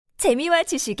재미와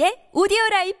지식의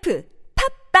오디오라이프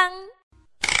팝빵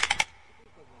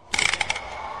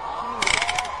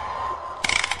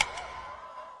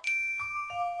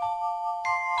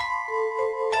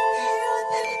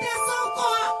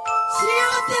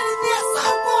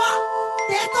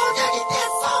대통령이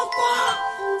됐었고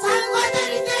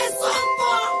장관들이 됐었고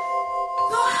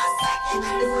그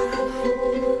새끼들.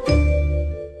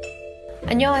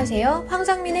 안녕하세요.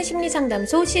 황상민의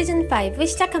심리상담소 시즌5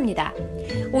 시작합니다.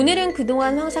 오늘은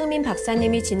그동안 황상민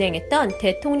박사님이 진행했던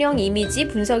대통령 이미지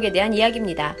분석에 대한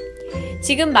이야기입니다.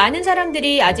 지금 많은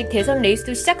사람들이 아직 대선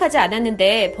레이스도 시작하지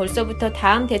않았는데 벌써부터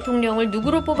다음 대통령을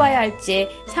누구로 뽑아야 할지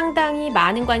상당히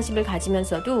많은 관심을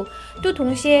가지면서도 또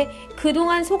동시에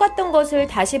그동안 속았던 것을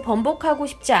다시 번복하고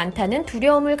싶지 않다는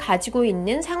두려움을 가지고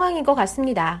있는 상황인 것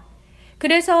같습니다.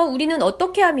 그래서 우리는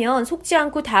어떻게 하면 속지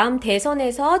않고 다음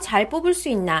대선에서 잘 뽑을 수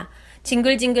있나,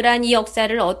 징글징글한 이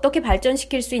역사를 어떻게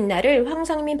발전시킬 수 있나를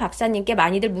황상민 박사님께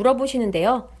많이들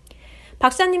물어보시는데요.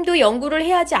 박사님도 연구를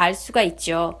해야지 알 수가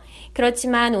있죠.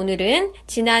 그렇지만 오늘은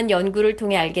지난 연구를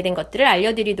통해 알게 된 것들을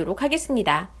알려드리도록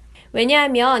하겠습니다.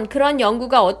 왜냐하면 그런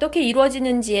연구가 어떻게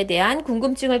이루어지는지에 대한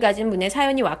궁금증을 가진 분의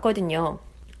사연이 왔거든요.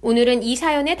 오늘은 이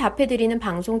사연에 답해드리는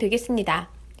방송 되겠습니다.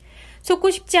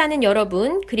 속고 싶지 않은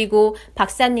여러분, 그리고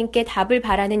박사님께 답을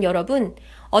바라는 여러분,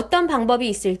 어떤 방법이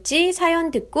있을지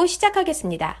사연 듣고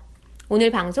시작하겠습니다.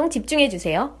 오늘 방송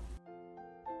집중해주세요.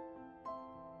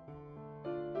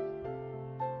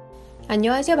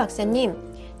 안녕하세요, 박사님.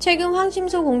 최근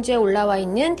황심소 공지에 올라와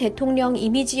있는 대통령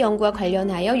이미지 연구와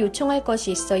관련하여 요청할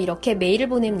것이 있어 이렇게 메일을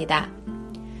보냅니다.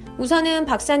 우선은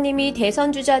박사님이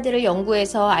대선 주자들을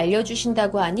연구해서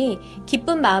알려주신다고 하니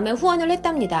기쁜 마음에 후원을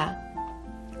했답니다.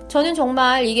 저는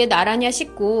정말 이게 나라냐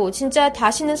싶고 진짜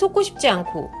다시는 속고 싶지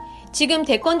않고 지금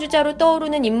대권 주자로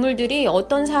떠오르는 인물들이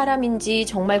어떤 사람인지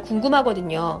정말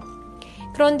궁금하거든요.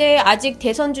 그런데 아직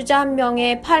대선 주자 한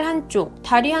명의 팔 한쪽,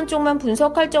 다리 한쪽만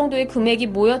분석할 정도의 금액이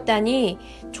모였다니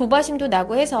조바심도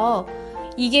나고 해서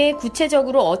이게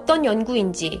구체적으로 어떤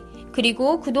연구인지,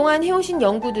 그리고 그동안 해오신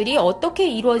연구들이 어떻게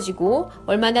이루어지고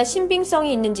얼마나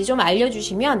신빙성이 있는지 좀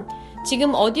알려주시면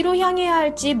지금 어디로 향해야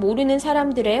할지 모르는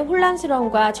사람들의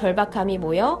혼란스러움과 절박함이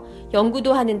모여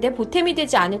연구도 하는데 보탬이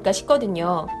되지 않을까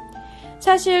싶거든요.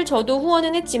 사실 저도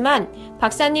후원은 했지만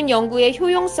박사님 연구의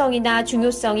효용성이나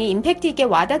중요성이 임팩트 있게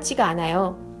와닿지가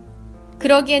않아요.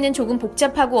 그러기에는 조금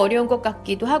복잡하고 어려운 것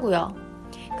같기도 하고요.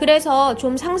 그래서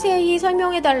좀 상세히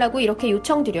설명해달라고 이렇게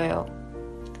요청드려요.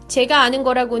 제가 아는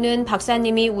거라고는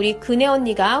박사님이 우리 근혜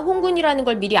언니가 홍군이라는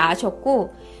걸 미리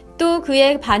아셨고 또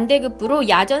그의 반대급부로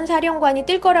야전사령관이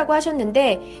뜰 거라고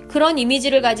하셨는데 그런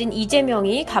이미지를 가진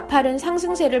이재명이 가파른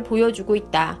상승세를 보여주고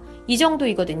있다. 이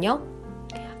정도이거든요.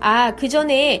 그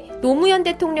전에 노무현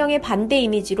대통령의 반대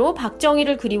이미지로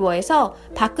박정희를 그리워해서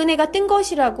박근혜가 뜬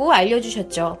것이라고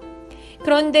알려주셨죠.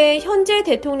 그런데 현재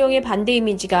대통령의 반대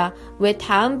이미지가 왜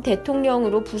다음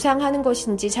대통령으로 부상하는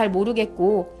것인지 잘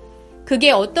모르겠고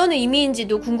그게 어떤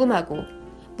의미인지도 궁금하고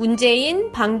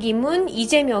문재인, 반기문,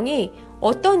 이재명이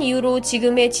어떤 이유로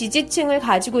지금의 지지층을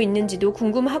가지고 있는지도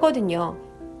궁금하거든요.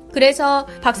 그래서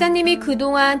박사님이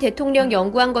그동안 대통령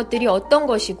연구한 것들이 어떤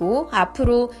것이고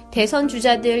앞으로 대선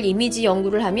주자들 이미지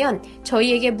연구를 하면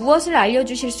저희에게 무엇을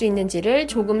알려주실 수 있는지를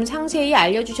조금 상세히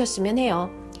알려주셨으면 해요.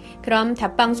 그럼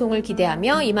답방송을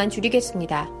기대하며 이만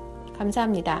줄이겠습니다.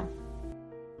 감사합니다.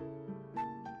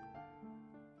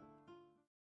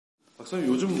 박사님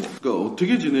요즘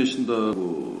어떻게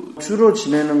지내신다고? 주로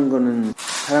지내는 거는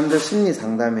사람들 심리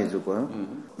상담해주고요.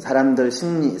 사람들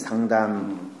심리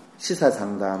상담, 시사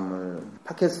상담을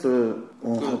팟캐스트를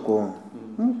하고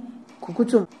그거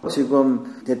좀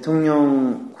지금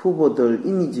대통령 후보들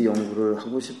이미지 연구를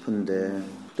하고 싶은데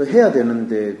또 해야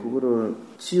되는데 그거를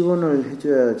지원을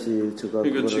해줘야지 제가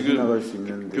그러니까 그거를 해나갈 수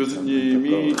있는데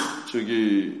교수님이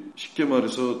저기 쉽게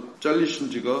말해서 잘리신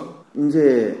지가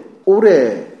이제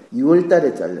올해 2월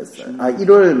달에 잘렸어요.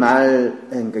 1월 말,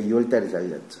 그러니까 2월 달에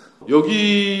잘렸죠.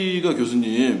 여기가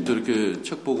교수님 저렇게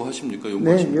책 보고 하십니까?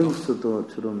 연구하십니까? 네, 여기서도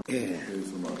주로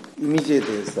이미지에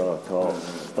대해서 더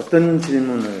어떤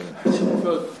질문을 하시고.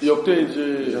 그러니까 역대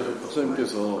이제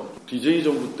박사님께서 DJ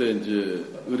정부 때 이제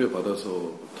의뢰 받아서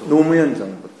노무현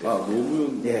정부 때.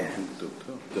 노무현 정부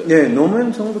때부터요? 네,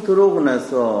 노무현 정부 들어오고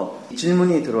나서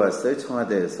질문이 들어왔어요,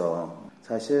 청와대에서.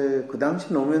 사실 그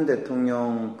당시 노무현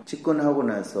대통령 집권하고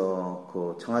나서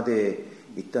그 청와대에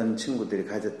있던 친구들이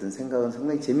가졌던 생각은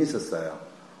상당히 재밌었어요.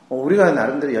 우리가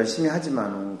나름대로 열심히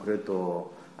하지만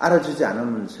그래도 알아주지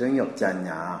않으면 소용이 없지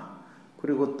않냐.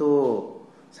 그리고 또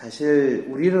사실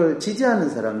우리를 지지하는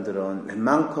사람들은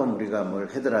웬만큼 우리가 뭘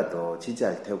하더라도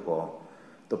지지할 테고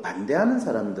또 반대하는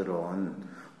사람들은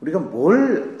우리가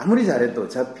뭘 아무리 잘해도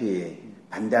어차피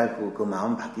반대하고 그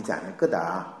마음 바뀌지 않을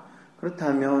거다.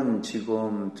 그렇다면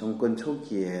지금 정권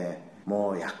초기에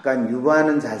뭐 약간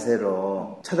유보하는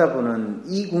자세로 쳐다보는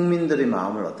이 국민들의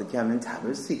마음을 어떻게 하면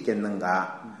잡을 수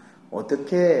있겠는가,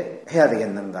 어떻게 해야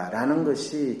되겠는가라는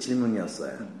것이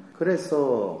질문이었어요.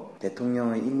 그래서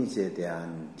대통령의 이미지에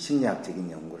대한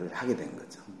심리학적인 연구를 하게 된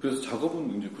거죠. 그래서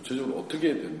작업은 이제 구체적으로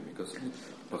어떻게 됩니까?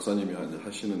 박사님이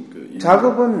하시는 그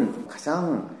작업은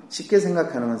가장 쉽게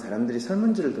생각하는 건 사람들이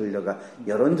설문지를 돌려가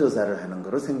여론조사를 하는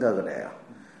거로 생각을 해요.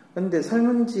 그런데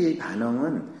설문지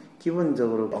반응은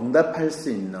기본적으로 응답할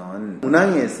수 있는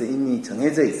문항에서 이미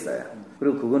정해져 있어요.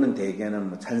 그리고 그거는 대개는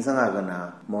뭐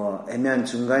찬성하거나 뭐 애매한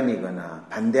중간이거나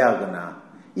반대하거나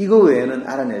이거 외에는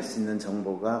알아낼 수 있는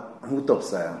정보가 아무것도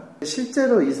없어요.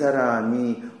 실제로 이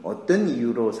사람이 어떤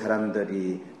이유로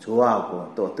사람들이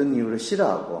좋아하고 또 어떤 이유로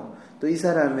싫어하고 또 이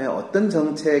사람의 어떤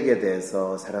정책에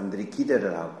대해서 사람들이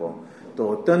기대를 하고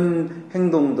또 어떤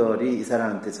행동들이 이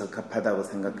사람한테 적합하다고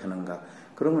생각하는가,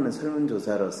 그런 거는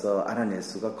설문조사로서 알아낼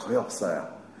수가 거의 없어요.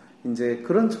 이제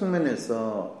그런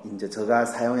측면에서 이제 제가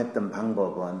사용했던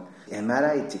방법은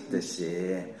MRI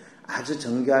찍듯이 아주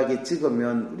정교하게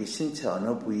찍으면 우리 신체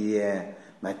어느 부위에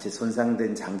마치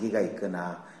손상된 장기가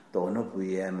있거나 또 어느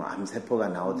부위에 뭐 암세포가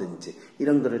나오든지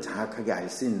이런 거를 정확하게 알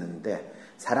수 있는데,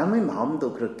 사람의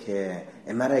마음도 그렇게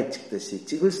MRI 찍듯이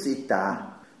찍을 수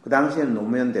있다. 그 당시에는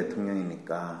노무현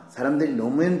대통령이니까 사람들이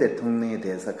노무현 대통령에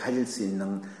대해서 가질 수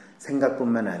있는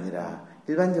생각뿐만 아니라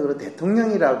일반적으로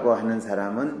대통령이라고 하는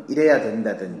사람은 이래야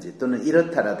된다든지 또는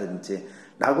이렇다라든지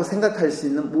라고 생각할 수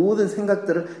있는 모든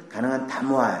생각들을 가능한 다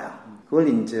모아요. 그걸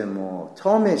이제 뭐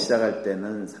처음에 시작할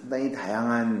때는 상당히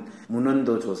다양한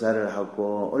문헌도 조사를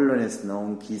하고 언론에서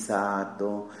나온 기사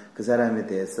또 그 사람에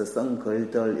대해서 쓴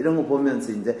글들 이런 거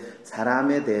보면서 이제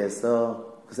사람에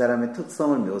대해서 그 사람의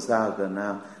특성을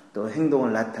묘사하거나 또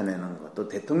행동을 나타내는 것, 또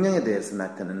대통령에 대해서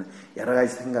나타내는 여러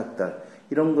가지 생각들,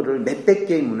 이런 거를 몇백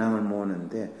개의 문항을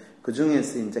모으는데 그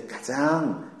중에서 이제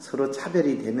가장 서로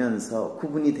차별이 되면서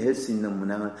구분이 될 수 있는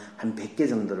문항을 한 100개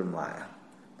정도를 모아요.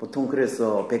 보통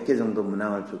그래서 100개 정도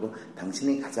문항을 주고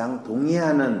당신이 가장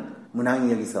동의하는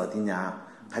문항이 여기서 어디냐,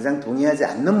 가장 동의하지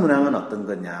않는 문항은 어떤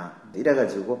거냐,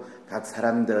 이래가지고 각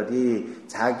사람들이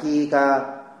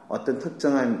자기가 어떤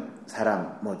특정한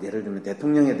사람, 뭐 예를 들면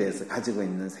대통령에 대해서 가지고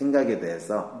있는 생각에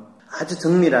대해서 아주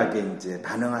정밀하게 이제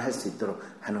반응을 할 수 있도록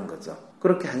하는 거죠.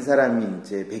 그렇게 한 사람이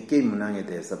이제 100개의 문항에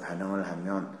대해서 반응을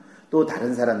하면 또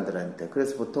다른 사람들한테,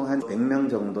 그래서 보통 한 100명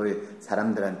정도의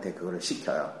사람들한테 그걸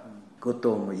시켜요.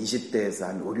 그것도 뭐 20대에서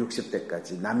한 5,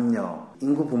 60대까지 남녀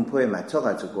인구 분포에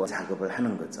맞춰가지고 작업을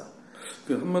하는 거죠.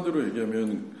 그 한마디로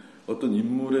얘기하면 어떤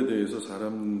인물에 대해서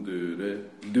사람들의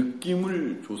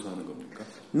느낌을 조사하는 겁니까?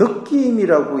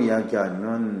 느낌이라고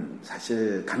이야기하면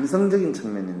사실 감성적인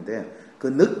측면인데 그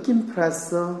느낌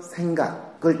플러스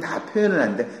생각, 그걸 다 표현을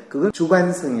하는데 그걸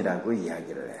주관성이라고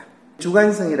이야기를 해요.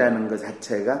 주관성이라는 것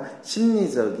자체가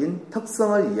심리적인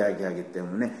특성을 이야기하기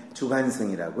때문에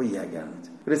주관성이라고 이야기하는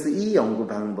거죠. 그래서 이 연구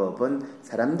방법은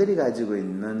사람들이 가지고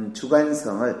있는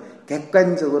주관성을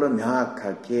객관적으로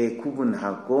명확하게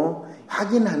구분하고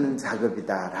확인하는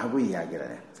작업이다라고 이야기를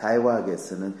해요.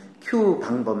 사회과학에서는 Q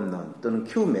방법론 또는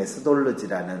Q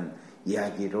메소돌로지라는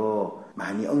이야기로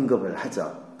많이 언급을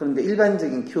하죠. 그런데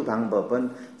일반적인 Q 방법은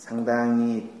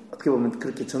상당히 어떻게 보면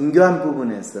그렇게 정교한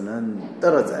부분에서는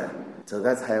떨어져요.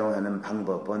 제가 사용하는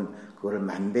방법은 그거를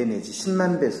 10,000배 내지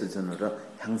 10만 배 수준으로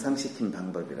향상시킨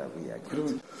방법이라고 이야기하죠.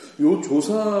 그러면 이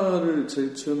조사를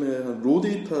제일 처음에 한 로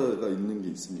데이터가 있는 게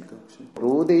있습니까 혹시?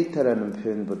 로 데이터라는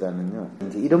표현보다는요,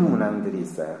 이제 이런 문항들이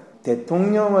있어요.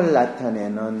 대통령을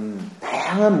나타내는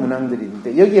다양한 문항들이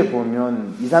있는데 여기에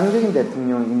보면 이상적인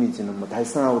대통령 이미지는 뭐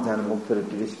달성하고자 하는 목표를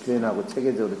뚜렷이 표현하고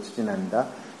체계적으로 추진한다.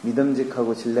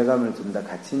 믿음직하고 신뢰감을 준다.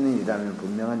 가치 있는 일이라면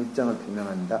분명한 입장을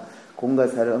표명한다. 공과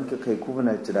사를 엄격하게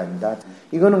구분할 줄 안다.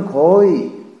 이거는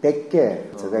거의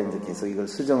 100개. 제가 이제 계속 이걸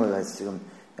수정을 해서 지금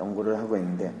연구를 하고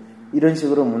있는데 이런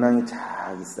식으로 문항이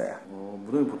쫙 있어요.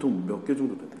 문항이 보통 몇 개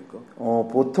정도 됩니까?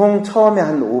 보통 처음에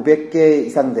한 500개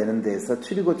이상 되는 데서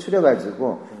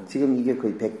줄여가지고 지금 이게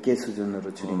거의 100개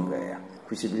수준으로 줄인 거예요.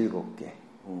 97개.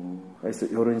 그래서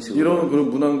이런 식으로. 이런 그런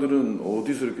문항들은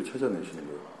어디서 이렇게 찾아내시는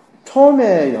거예요?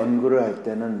 처음에 연구를 할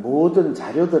때는 모든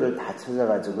자료들을 다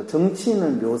찾아가지고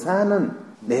정치인을 묘사하는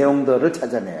내용들을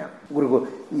찾아내요. 그리고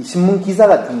이 신문 기사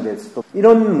같은 데서도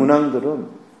이런 문항들은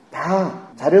다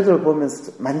자료들을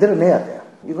보면서 만들어내야 돼요.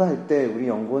 이거 할 때 우리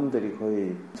연구원들이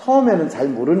거의 처음에는 잘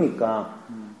모르니까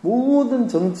모든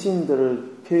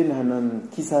정치인들을 표현하는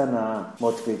기사나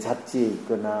뭐 어떻게 잡지에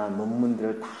있거나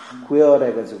논문들을 다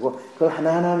구별해가지고 그걸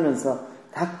하나하나 하면서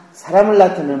각 사람을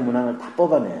나타내는 문항을 다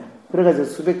뽑아내요. 그래가지고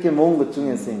수백 개 모은 것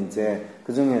중에서 이제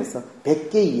그 중에서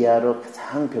 100개 이하로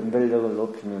가장 변별력을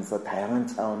높이면서 다양한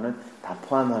차원을 다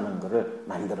포함하는 거를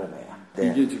만들어내요. 네.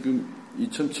 이게 지금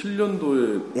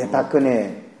 2007년도에 예,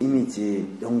 박근혜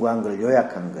이미지 연구한 걸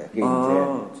요약한 거예요. 이게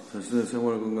이제 자신의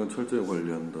생활 건강 철저히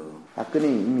관리한다. 박근혜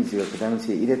이미지가 그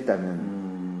당시에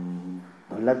이랬다면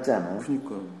놀랍지 않아요?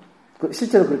 그러니까.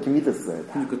 실제로 그렇게 믿었어요.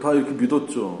 다. 그러니까 다 이렇게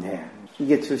믿었죠. 네.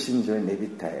 이게 출신조의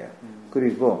네비타예요.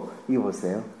 그리고 이거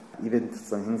보세요.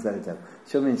 이벤트성 행사를 잡고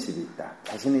쇼맨십이 있다.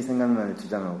 자신의 생각만을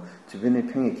주장하고 주변의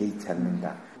평에 개의치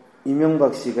않는다.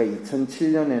 이명박 씨가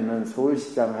 2007년에는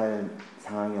서울시장 할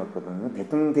상황이었거든요.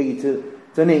 대통령 되기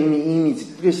전에 이미 이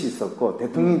이미지 뚜렷이 있었고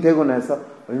대통령이 되고 나서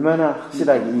얼마나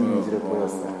확실하게 이 이미지를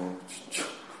보였어요.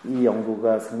 진짜. 이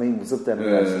연구가 상당히 무섭다는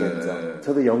걸 아시겠죠.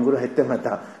 저도 연구를 할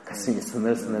때마다 가슴이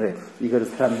서늘서늘해. 이거를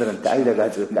사람들한테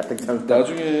알려가지고 가뜩 잘못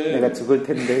나중에 내가 죽을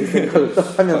텐데 이 생각을 또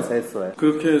하면서 했어요.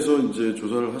 그렇게 해서 이제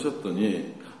조사를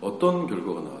하셨더니 어떤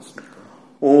결과가 나왔습니까?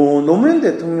 노무현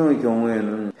대통령의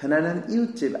경우에는 편안한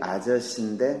이웃집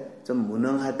아저씨인데 좀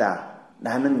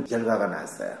무능하다라는 결과가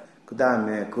나왔어요. 그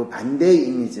다음에 그 반대의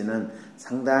이미지는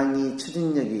상당히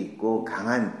추진력이 있고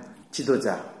강한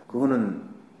지도자.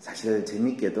 그거는 사실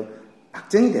재밌게도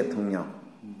박정희 대통령의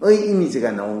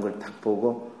이미지가 나온 걸 딱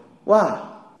보고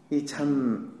와, 이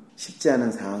참 쉽지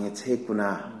않은 상황에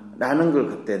처했구나 라는 걸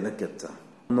그때 느꼈죠.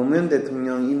 노무현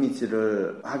대통령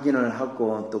이미지를 확인을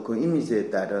하고 또 그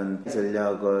이미지에 따른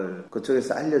전략을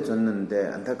그쪽에서 알려줬는데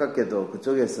안타깝게도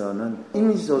그쪽에서는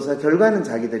이미지 조사 결과는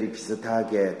자기들이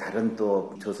비슷하게 다른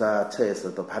또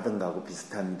조사처에서도 받은 거하고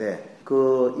비슷한데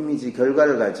그 이미지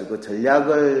결과를 가지고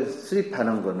전략을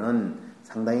수립하는 거는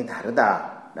상당히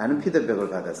다르다라는 피드백을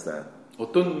받았어요.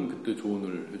 어떤 그때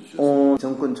조언을 해주셨어요?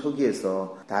 정권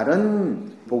초기에서 다른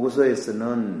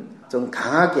보고서에서는 좀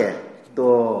강하게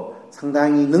또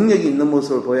상당히 능력이 있는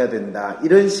모습을 보여야 된다.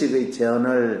 이런 식의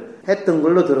제언을 했던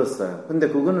걸로 들었어요. 근데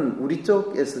그거는 우리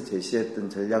쪽에서 제시했던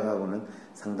전략하고는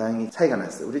상당히 차이가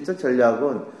났어요. 우리 쪽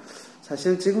전략은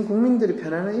사실 지금 국민들이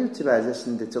편안한 이웃집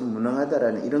아저씨인데 좀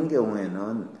무능하다라는 이런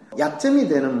경우에는 약점이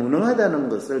되는 무능하다는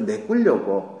것을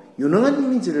메꾸려고 유능한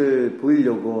이미지를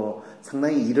보이려고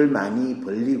상당히 일을 많이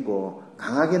벌리고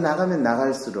강하게 나가면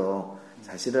나갈수록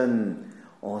사실은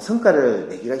성과를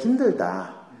내기가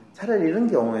힘들다. 차라리 이런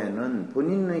경우에는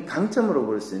본인의 강점으로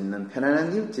볼 수 있는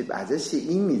편안한 이웃집 아저씨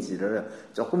이미지를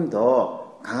조금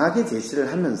더 강하게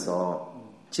제시를 하면서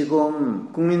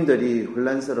지금 국민들이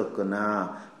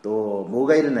혼란스럽거나 또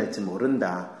뭐가 일어날지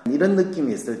모른다. 이런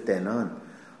느낌이 있을 때는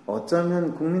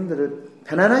어쩌면 국민들을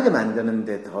편안하게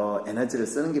만드는데 더 에너지를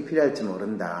쓰는 게 필요할지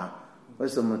모른다.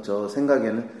 그래서 저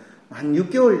생각에는 한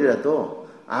 6개월이라도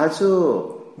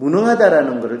아주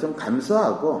무능하다라는 것을 좀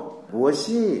감수하고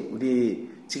무엇이 우리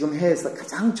지금 해에서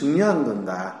가장 중요한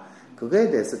건가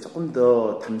그거에 대해서 조금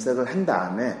더 탐색을 한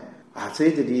다음에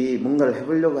저희들이 뭔가를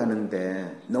해보려고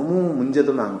하는데 너무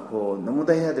문제도 많고 너무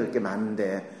더 해야 될 게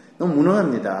많은데 너무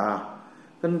무능합니다.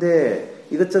 그런데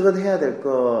이것저것 해야 될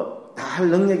거 다 할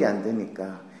능력이 안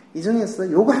되니까 이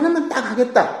중에서 요거 하나만 딱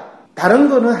하겠다. 다른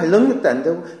거는 할 능력도 안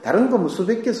되고 다른 거 뭐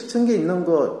수백 개 수천 개 있는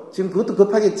거 지금 그것도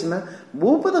급하겠지만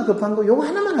무엇보다 급한 거 요거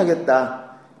하나만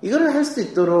하겠다. 이거를 할 수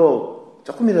있도록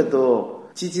조금이라도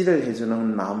지지를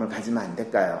해주는 마음을 가지면 안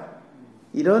될까요?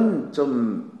 이런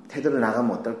좀 태도를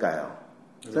나가면 어떨까요?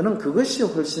 저는 그것이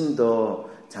훨씬 더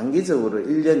장기적으로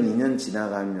 1년, 2년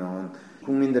지나가면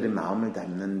국민들의 마음을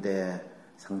담는데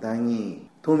상당히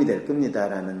도움이 될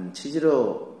겁니다라는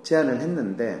취지로 제안을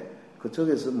했는데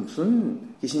그쪽에서 무슨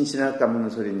귀신신학 까먹는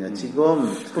소리냐.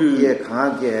 지금 초기에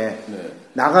강하게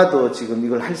나가도 지금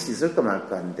이걸 할 수 있을까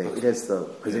말까 한데 이래서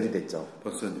거절이 됐죠.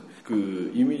 박사님,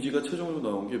 그 이미지가 최종으로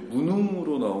나온 게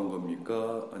무능으로 나온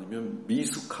겁니까? 아니면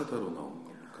미숙하다로 나온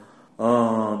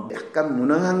겁니까? 약간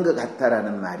무능한 것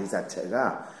같다라는 말이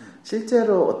자체가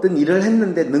실제로 어떤 일을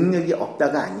했는데 능력이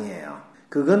없다가 아니에요.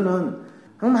 그거는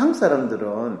한국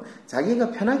사람들은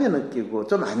자기가 편하게 느끼고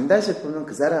좀 안다 싶으면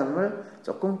그 사람을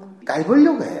조금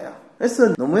깔보려고 해요.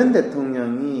 그래서 노무현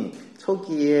대통령이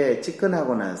초기에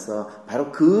집권하고 나서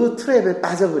바로 그 트랩에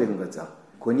빠져버린 거죠.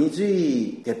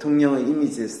 권위주의 대통령의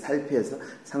이미지에서 탈피해서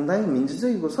상당히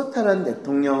민주적이고 소탈한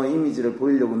대통령의 이미지를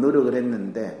보이려고 노력을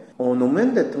했는데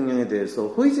노무현 대통령에 대해서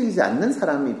호의적이지 않는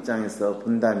사람의 입장에서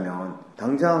본다면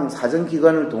당장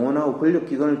사정기관을 동원하고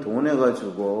권력기관을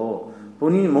동원해가지고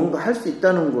본인이 뭔가 할 수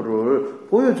있다는 거를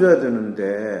보여줘야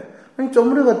되는데 아니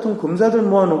쪼무레 같은 검사들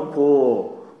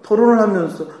모아놓고 토론을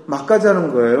하면서 막까지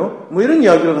하는 거예요? 뭐 이런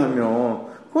이야기를 하면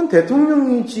그건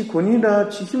대통령이 지 권위나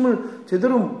지 힘을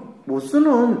제대로 못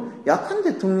쓰는 약한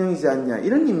대통령이지 않냐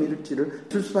이런 이미지를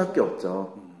줄 수밖에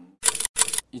없죠.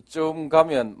 이쯤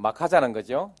가면 막 하자는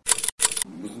거죠?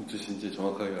 무슨 뜻인지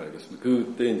정확하게 알겠습니다.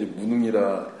 그때 이제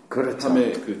무능이라 그렇죠.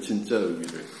 함의 그 진짜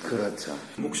의미를. 그렇죠.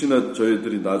 혹시나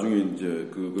저희들이 나중에 이제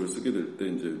그걸 쓰게 될 때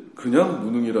이제 그냥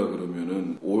무능이라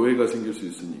그러면은 오해가 생길 수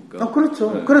있으니까.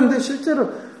 그렇죠. 네. 그런데 실제로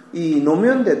이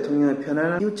노무현 대통령의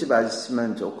편안한 이웃집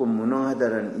아저씨만 조금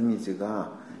무능하다라는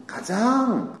이미지가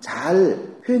가장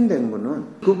잘 표현된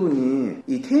거는 그분이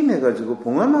이 퇴임해가지고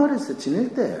봉화마을에서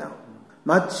지낼 때예요.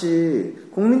 마치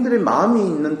국민들의 마음이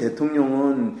있는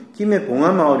대통령은 김해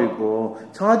봉화마을이고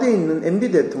청와대에 있는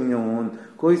MB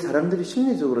대통령은 거의 사람들이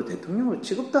심리적으로 대통령으로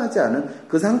취급도 하지 않은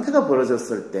그 상태가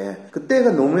벌어졌을 때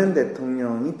그때가 노무현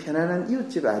대통령이 편안한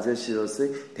이웃집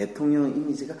아저씨로서의 대통령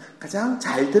이미지가 가장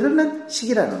잘 드러난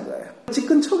시기라는 거예요.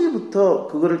 집권 초기부터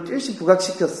그거를 뚜렷이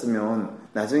부각시켰으면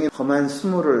나중에 험한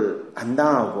수모를 안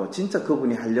당하고 진짜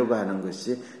그분이 하려고 하는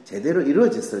것이 제대로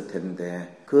이루어졌을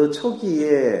텐데 그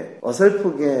초기에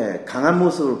어설프게 강한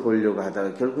모습을 보이려고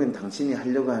하다가 결국엔 당신이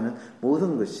하려고 하는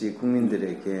모든 것이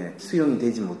국민들에게 수용이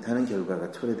되지 못하는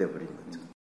결과가 초래돼 버린 거죠.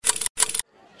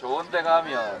 좋은 데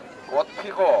가면 꽃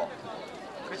피고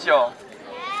그죠?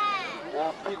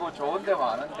 꽃 피고 좋은 데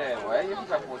많은데 왜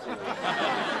여기가 보세요?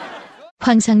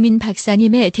 황상민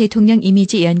박사님의 대통령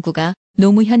이미지 연구가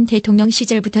노무현 대통령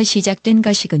시절부터 시작된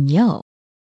것이군요.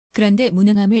 그런데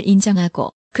무능함을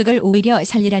인정하고 그걸 오히려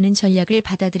살리라는 전략을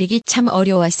받아들이기 참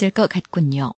어려웠을 것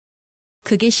같군요.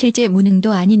 그게 실제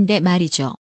무능도 아닌데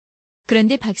말이죠.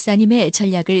 그런데 박사님의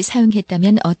전략을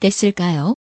사용했다면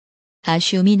어땠을까요?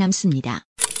 아쉬움이 남습니다.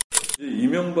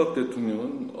 이명박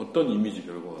대통령은 어떤 이미지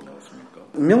결과가 나왔습니까?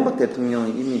 이명박 대통령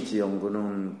이미지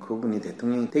연구는 그분이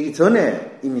대통령이 되기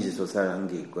전에 이미지 조사를 한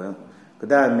게 있고요. 그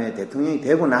다음에 대통령이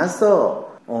되고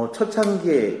나서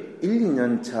초창기에 1,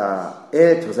 2년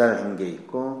차에 조사를 한 게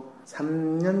있고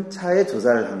 3년 차에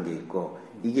조사를 한 게 있고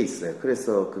이게 있어요.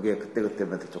 그래서 그게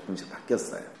그때그때마다 조금씩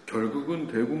바뀌었어요. 결국은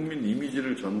대국민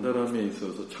이미지를 전달함에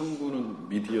있어서 창구는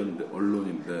미디어인데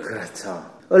언론인데 그렇죠.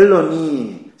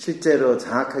 언론이 실제로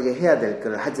정확하게 해야 될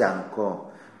걸 하지 않고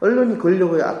언론이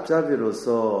권력의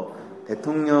앞잡이로서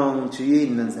대통령 주위에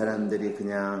있는 사람들이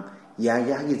그냥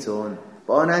이야기하기 좋은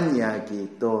뻔한 이야기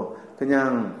또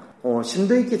그냥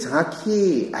심도 있게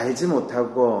정확히 알지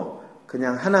못하고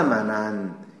그냥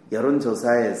하나만한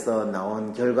여론조사에서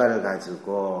나온 결과를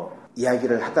가지고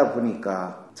이야기를 하다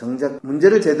보니까 정작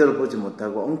문제를 제대로 보지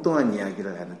못하고 엉뚱한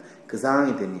이야기를 하는 그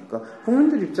상황이 되니까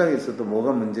국민들 입장에서도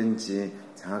뭐가 문제인지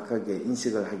정확하게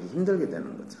인식을 하기 힘들게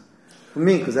되는 거죠.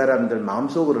 분명히 그 사람들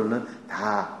마음속으로는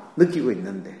다 느끼고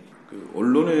있는데 그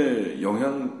언론의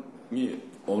영향이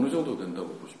어느 정도 된다고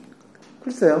보십니까?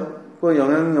 글쎄요. 그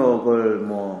영향력을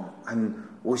뭐 한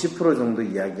 50% 정도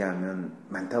이야기하면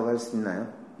많다고 할 수 있나요?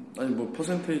 아니 뭐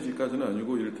퍼센테이지까지는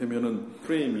아니고 이를테면은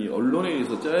프레임이 언론에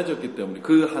의해서 짜여졌기 때문에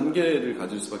그 한계를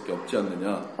가질 수밖에 없지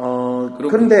않느냐.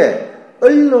 그런데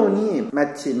언론이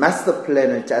마치 마스터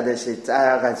플랜을 짜듯이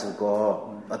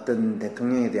짜가지고 어떤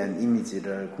대통령에 대한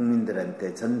이미지를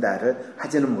국민들한테 전달을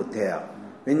하지는 못해요.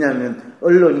 왜냐하면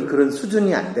언론이 그런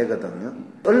수준이 안 되거든요.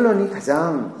 언론이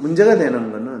가장 문제가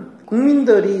되는 거는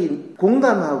국민들이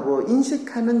공감하고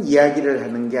인식하는 이야기를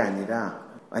하는 게 아니라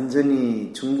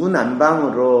완전히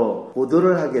중구난방으로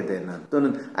보도를 하게 되는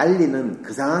또는 알리는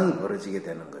그 상황이 벌어지게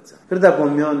되는 거죠. 그러다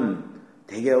보면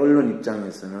대개 언론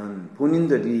입장에서는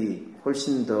본인들이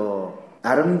훨씬 더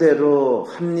나름대로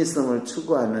합리성을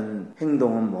추구하는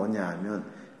행동은 뭐냐 하면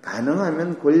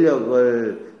가능하면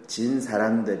권력을 진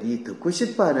사람들이 듣고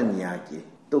싶어하는 이야기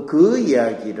또 그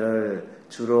이야기를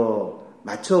주로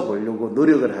맞춰보려고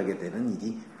노력을 하게 되는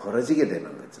일이 벌어지게 되는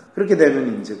거죠. 그렇게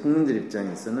되면 이제 국민들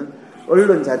입장에서는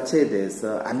언론 자체에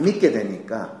대해서 안 믿게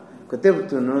되니까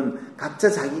그때부터는 각자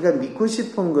자기가 믿고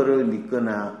싶은 거를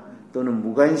믿거나 또는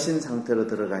무관심 상태로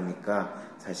들어가니까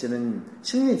사실은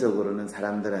심리적으로는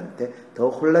사람들한테 더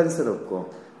혼란스럽고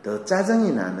더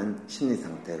짜증이 나는 심리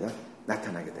상태가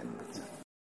나타나게 되는 거죠.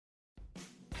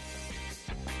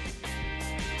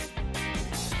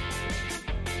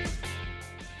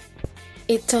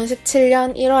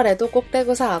 (2017년 1월에도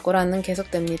꼭대구사 아고라는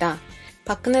계속됩니다.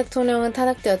 박근혜 대통령은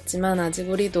탄핵되었지만 아직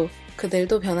우리도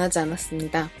그들도 변하지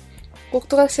않았습니다.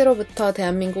 꼭두각시로부터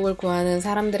대한민국을 구하는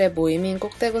사람들의 모임인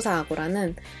꼭대구사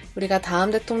아고라는 우리가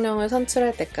다음 대통령을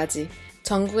선출할 때까지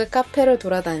전국의 카페를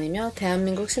돌아다니며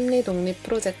대한민국 심리 독립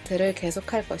프로젝트를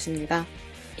계속할 것입니다.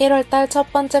 1월달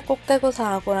첫 번째 꼭대구사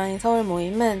아고라인 서울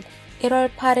모임은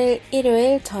 1월 8일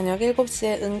일요일 저녁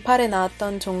 7시에 응팔에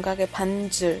나왔던 종각의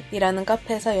반줄이라는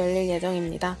카페에서 열릴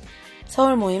예정입니다.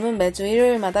 서울 모임은 매주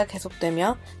일요일마다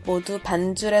계속되며 모두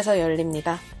반줄에서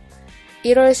열립니다.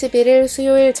 1월 11일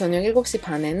수요일 저녁 7시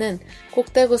반에는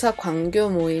꼭대구사 광교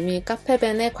모임이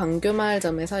카페벤의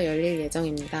광교마을점에서 열릴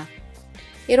예정입니다.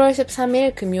 1월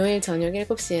 13일 금요일 저녁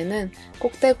 7시에는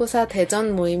꼭대구사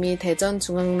대전 모임이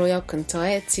대전중앙로역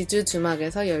근처의 지주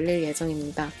주막에서 열릴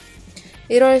예정입니다.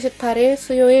 1월 18일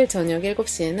수요일 저녁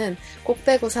 7시에는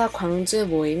꼭대구사 광주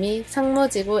모임이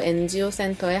상무지구 NGO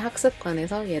센터의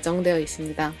학습관에서 예정되어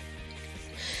있습니다.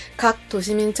 각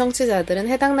도시민 청취자들은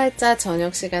해당 날짜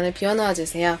저녁 시간을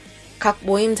비워놓아주세요. 각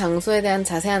모임 장소에 대한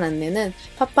자세한 안내는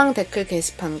팟빵 댓글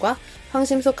게시판과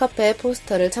황심소 카페의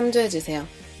포스터를 참조해주세요.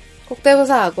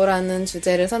 꼭대구사 아고라는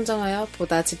주제를 선정하여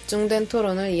보다 집중된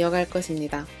토론을 이어갈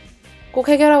것입니다. 꼭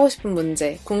해결하고 싶은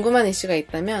문제, 궁금한 이슈가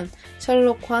있다면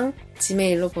셜록황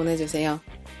지메일로 보내주세요.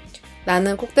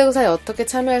 나는 꼭대구사에 어떻게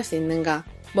참여할 수 있는가,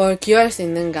 뭘 기여할 수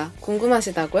있는가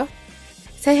궁금하시다고요?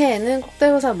 새해에는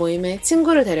꼭대구사 모임에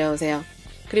친구를 데려오세요.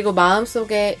 그리고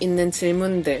마음속에 있는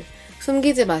질문들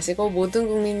숨기지 마시고 모든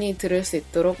국민이 들을 수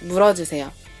있도록 물어주세요.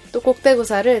 또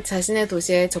꼭대구사를 자신의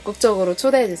도시에 적극적으로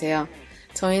초대해주세요.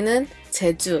 저희는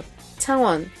제주,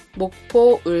 창원,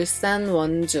 목포, 울산,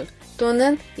 원주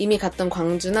또는 이미 갔던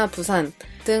광주나 부산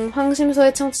등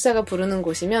황심소의 청취자가 부르는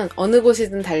곳이면 어느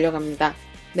곳이든 달려갑니다.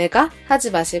 내가?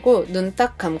 하지 마시고 눈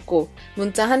딱 감고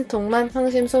문자 한 통만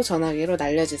황심소 전화기로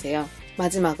날려주세요.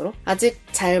 마지막으로 아직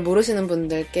잘 모르시는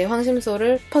분들께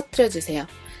황심소를 퍼뜨려주세요.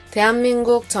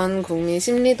 대한민국 전 국민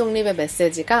심리 독립의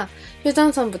메시지가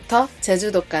휴전선부터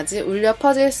제주도까지 울려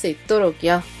퍼질 수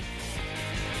있도록이요.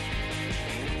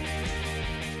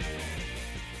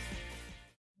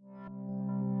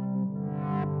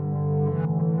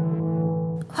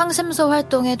 황심소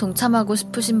활동에 동참하고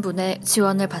싶으신 분의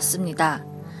지원을 받습니다.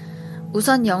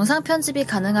 우선 영상 편집이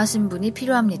가능하신 분이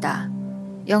필요합니다.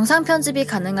 영상 편집이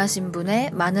가능하신 분의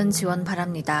많은 지원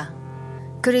바랍니다.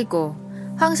 그리고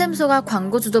황심소가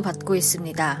광고주도 받고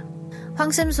있습니다.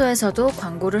 황심소에서도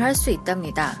광고를 할 수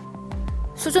있답니다.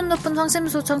 수준 높은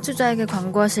황심소 청취자에게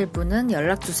광고하실 분은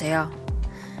연락주세요.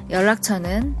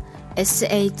 연락처는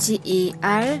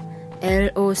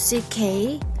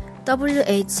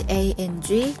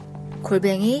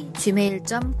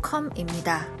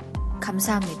serlokwhang@gmail.com입니다.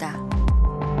 감사합니다.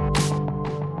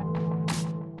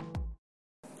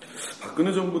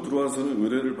 박근혜 정부 들어와서는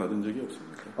의뢰를 받은 적이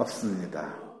없습니까?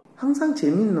 없습니다. 항상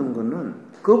재미있는 거는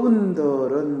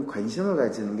그분들은 관심을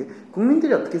가지는 게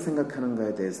국민들이 어떻게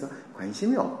생각하는가에 대해서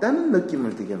관심이 없다는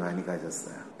느낌을 되게 많이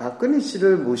가졌어요. 박근혜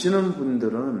씨를 모시는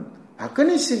분들은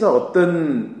박근혜 씨가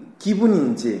어떤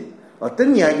기분인지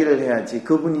어떤 이야기를 해야지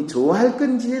그분이 좋아할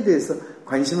건지에 대해서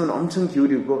관심은 엄청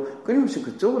기울이고 끊임없이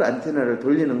그쪽으로 안테나를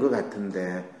돌리는 것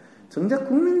같은데 정작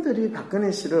국민들이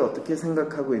박근혜 씨를 어떻게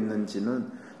생각하고 있는지는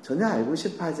전혀 알고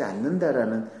싶어 하지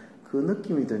않는다라는 그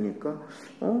느낌이 드니까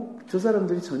저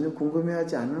사람들이 전혀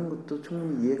궁금해하지 않는 것도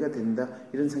충분히 이해가 된다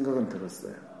이런 생각은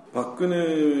들었어요.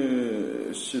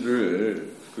 박근혜 씨를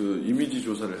그 이미지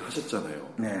조사를 하셨잖아요.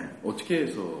 네. 어떻게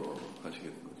해서 하시게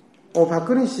된 거죠?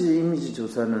 박근혜 씨 이미지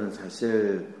조사는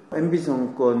사실 MB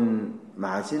정권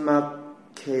마지막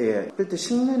해에 그때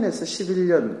 10년에서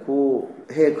 11년 그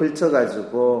해에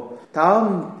걸쳐가지고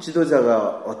다음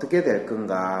지도자가 어떻게 될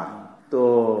건가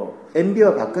또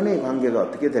MB와 박근혜의 관계가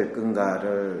어떻게 될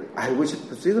건가를 알고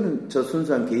싶었어요. 이거는 저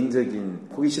순수한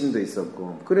개인적인 호기심도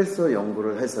있었고 그래서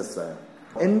연구를 했었어요.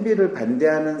 MB를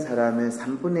반대하는 사람의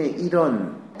 3분의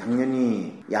 1은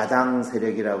당연히 야당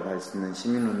세력이라고 할 수 있는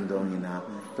시민운동이나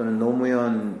또는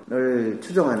노무현을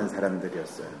추종하는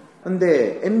사람들이었어요.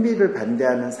 근데 MB를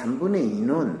반대하는 3분의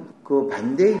 2는 그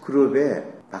반대 그룹에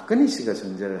박근혜 씨가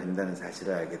존재를 한다는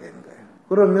사실을 알게 된 거예요.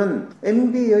 그러면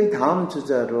MB의 다음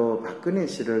주자로 박근혜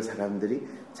씨를 사람들이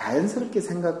자연스럽게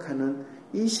생각하는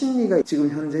이 심리가 지금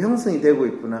현재 형성이 되고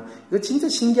있구나. 이거 진짜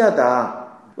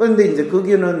신기하다. 그런데 이제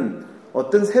거기는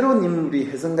어떤 새로운 인물이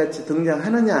혜성같이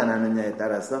등장하느냐 안 하느냐에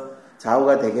따라서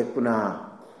좌우가 되겠구나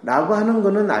라고 하는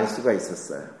거는 알 수가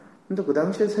있었어요. 근데 그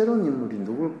당시에 새로운 인물이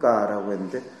누굴까라고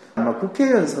했는데 아마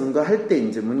국회의원 선거할 때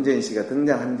이제 문재인 씨가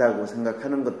등장한다고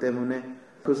생각하는 것 때문에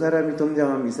그 사람이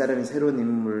등장하면 이 사람이 새로운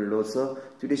인물로서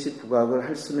뚜렷이 부각을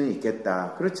할 수는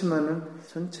있겠다. 그렇지만은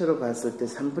전체로 봤을 때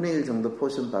 3분의 1 정도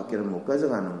포션밖에는 못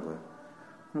가져가는 거예요.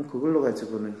 그럼 그걸로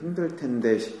가지고는 힘들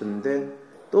텐데 싶은데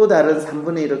또 다른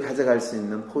 3분의 1을 가져갈 수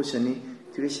있는 포션이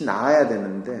뚜렷이 나와야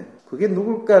되는데 그게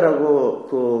누굴까라고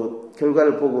그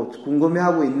결과를 보고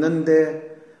궁금해하고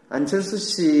있는데 안철수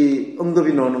씨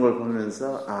언급이 나오는 걸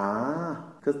보면서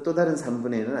그 또 다른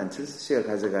 3분의 1은 안철수 씨가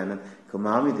가져가는 그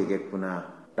마음이 되겠구나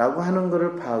라고 하는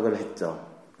거를 파악을 했죠.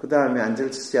 그 다음에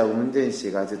안철수 씨하고 문재인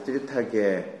씨가 아주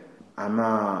뚜렷하게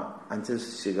아마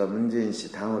안철수 씨가 문재인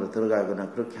씨 당으로 들어가거나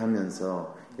그렇게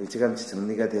하면서 일찌감치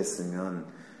정리가 됐으면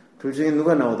둘 중에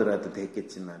누가 나오더라도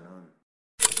됐겠지만은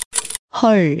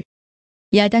헐.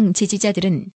 야당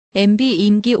지지자들은 MB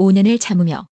임기 5년을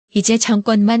참으며 이제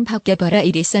정권만 바뀌어봐라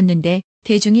이랬었는데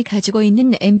대중이 가지고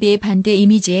있는 MB의 반대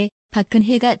이미지에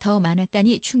박근혜가 더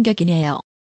많았다니 충격이네요.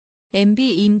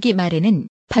 MB 임기 말에는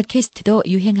팟캐스트도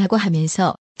유행하고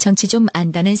하면서 정치 좀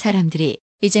안다는 사람들이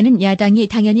이제는 야당이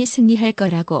당연히 승리할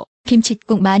거라고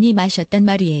김칫국 많이 마셨단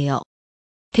말이에요.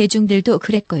 대중들도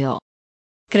그랬고요.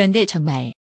 그런데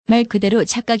정말 말 그대로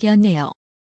착각이었네요.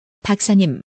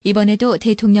 박사님, 이번에도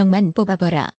대통령만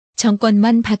뽑아봐라,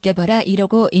 정권만 바뀌어봐라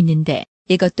이러고 있는데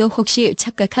이것도 혹시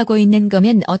착각하고 있는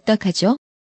거면 어떡하죠?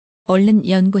 얼른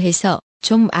연구해서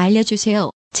좀 알려주세요.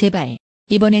 제발.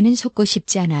 이번에는 속고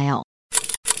싶지 않아요.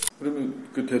 그러면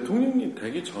그 대통령이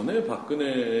되기 전에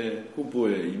박근혜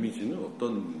후보의 이미지는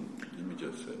어떤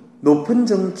이미지였어요? 높은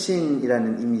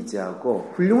정치인이라는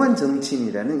이미지하고 훌륭한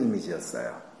정치인이라는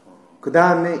이미지였어요. 그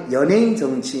다음에 연예인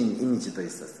정치인 이미지도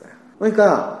있었어요.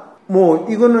 그러니까 뭐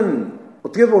이거는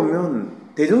어떻게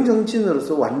보면 대중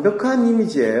정치인으로서 완벽한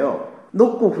이미지예요.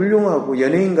 높고 훌륭하고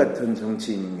연예인 같은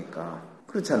정치인이니까.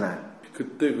 그렇잖아요.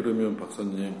 그때 그러면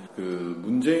박사님 그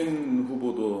문재인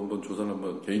후보도 한번 조사를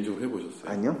한번 개인적으로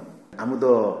해보셨어요? 아니요.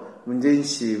 아무도 문재인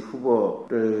씨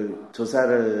후보를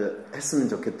조사를 했으면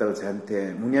좋겠다고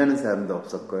저한테 문의하는 사람도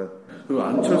없었고요. 그럼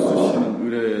안철수 씨는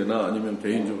의뢰나 아니면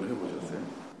개인적으로 해보셨어요?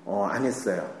 안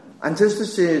했어요. 안철수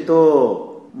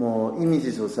씨도 뭐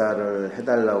이미지 조사를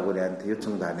해달라고 우리한테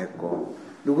요청도 안 했고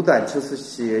누구도 안철수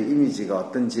씨의 이미지가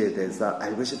어떤지에 대해서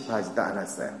알고 싶어 하지도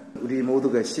않았어요. 우리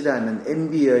모두가 싫어하는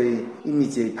MB의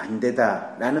이미지의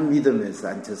반대다라는 믿음에서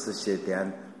안철수 씨에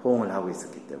대한 호응을 하고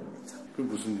있었기 때문이죠. 그게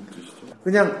무슨 뜻이죠?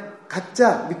 그냥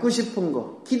각자 믿고 싶은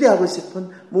거, 기대하고 싶은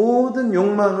모든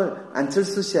욕망을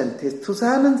안철수 씨한테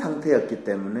투사하는 상태였기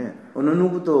때문에 어느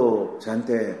누구도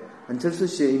저한테 안철수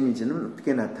씨의 이미지는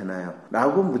어떻게 나타나요?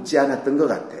 라고 묻지 않았던 것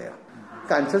같아요.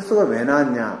 그러니까 안철수가 왜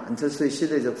나왔냐, 안철수의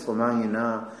시대적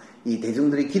소망이나 이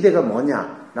대중들의 기대가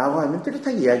뭐냐라고 하면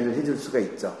뚜렷하게 이야기를 해줄 수가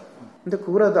있죠. 근데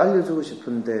그거라도 알려주고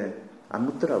싶은데 안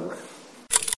묻더라고요.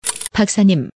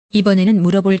 박사님, 이번에는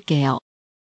물어볼게요.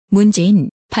 문재인,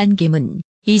 반기문,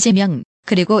 이재명,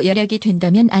 그리고 여력이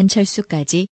된다면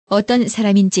안철수까지 어떤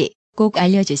사람인지 꼭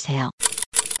알려주세요.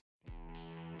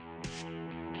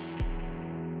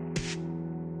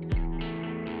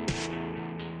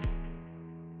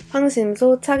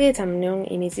 황심소 차기 잠룡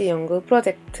이미지 연구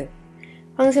프로젝트.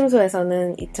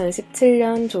 황심소에서는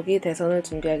 2017년 조기 대선을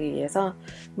준비하기 위해서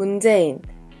문재인,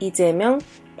 이재명,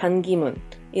 반기문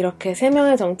이렇게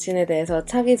 3명의 정치인에 대해서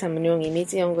차기 잠룡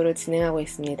이미지 연구를 진행하고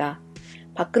있습니다.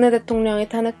 박근혜 대통령이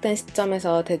탄핵된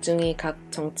시점에서 대중이 각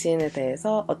정치인에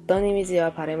대해서 어떤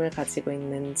이미지와 바람을 가지고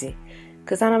있는지,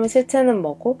 그 사람의 실체는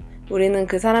뭐고 우리는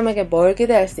그 사람에게 뭘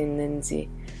기대할 수 있는지,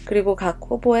 그리고 각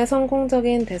후보의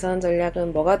성공적인 대선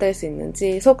전략은 뭐가 될 수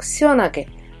있는지 속 시원하게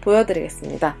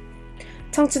보여드리겠습니다.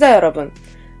 청취자 여러분,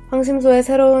 황심소의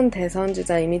새로운 대선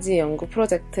주자 이미지 연구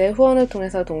프로젝트에 후원을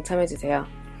통해서 동참해주세요.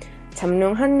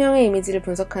 잠룡 1명의 이미지를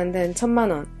분석하는 데는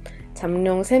 1,000만원,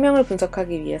 잠룡 3명을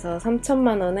분석하기 위해서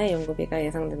 3,000만원의 연구비가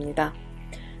예상됩니다.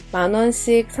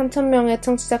 만원씩 3,000명의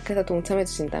청취자께서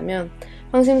동참해주신다면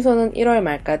황심소는 1월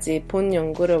말까지 본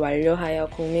연구를 완료하여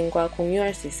국민과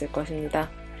공유할 수 있을 것입니다.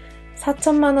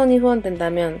 4,000만원이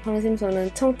후원된다면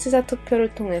황심소는 청취자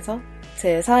투표를 통해서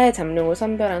제4의 잠룡을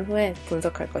선별한 후에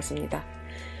분석할 것입니다.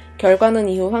 결과는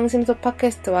이후 황심소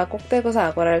팟캐스트와 꼭대구사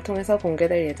아고라를 통해서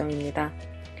공개될 예정입니다.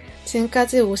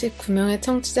 지금까지 59명의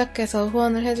청취자께서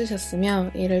후원을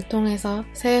해주셨으며 이를 통해서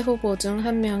새 후보 중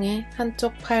 1명의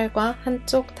한쪽 팔과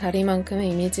한쪽 다리만큼의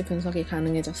이미지 분석이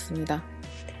가능해졌습니다.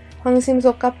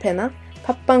 황심소 카페나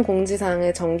팟빵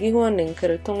공지사항의 정기 후원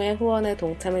링크를 통해 후원에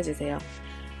동참해주세요.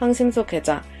 황심소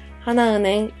계좌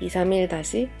하나은행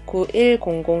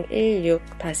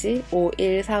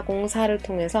 231-910016-51404를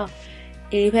통해서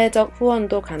일회적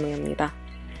후원도 가능합니다.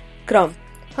 그럼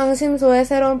황심소의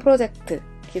새로운 프로젝트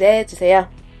기대해주세요.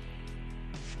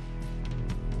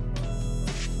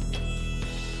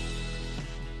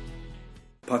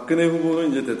 박근혜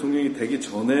후보는 이제 대통령이 되기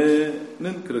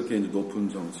전에는 그렇게 이제 높은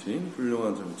정치인,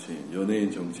 훌륭한 정치인, 연예인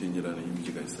정치인이라는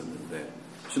이미지가 있었는데,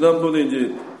 지난번에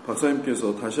이제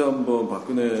박사님께서 다시 한번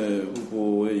박근혜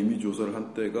후보의 이미지 조사를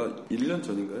한 때가 1년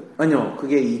전인가요? 아니요,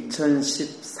 그게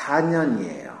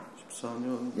 2014년이에요.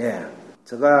 14년? 예.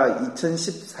 제가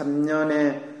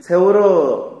 2013년에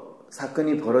세월호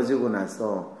사건이 벌어지고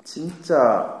나서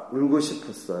진짜 울고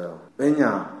싶었어요.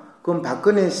 왜냐? 그럼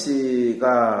박근혜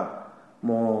씨가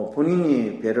뭐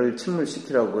본인이 배를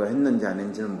침몰시키라고 했는지 안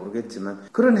했는지는 모르겠지만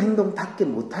그런 행동밖에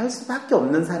못할 수밖에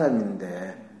없는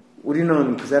사람인데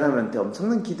우리는 그 사람한테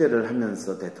엄청난 기대를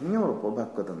하면서 대통령으로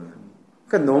뽑았거든요.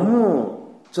 그러니까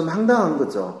너무 좀 황당한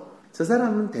거죠. 저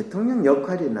사람은 대통령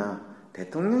역할이나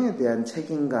대통령에 대한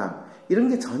책임감 이런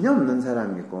게 전혀 없는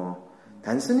사람이고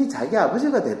단순히 자기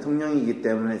아버지가 대통령이기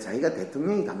때문에 자기가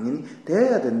대통령이 당연히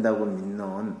되어야 된다고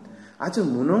믿는 아주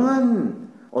무능한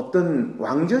어떤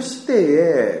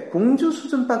왕조시대의 공주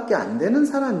수준밖에 안 되는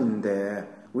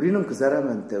사람인데 우리는 그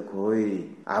사람한테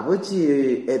거의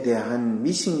아버지에 대한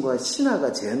미신과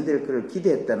신화가 재현될 것을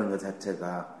기대했다는 것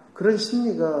자체가 그런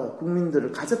심리가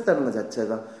국민들을 가졌다는 것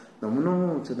자체가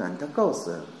너무너무 저는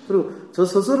안타까웠어요. 그리고 저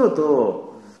스스로도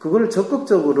그걸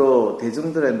적극적으로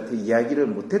대중들한테 이야기를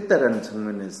못했다라는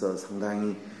측면에서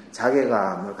상당히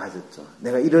자괴감을 가졌죠.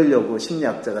 내가 이러려고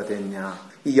심리학자가 됐냐,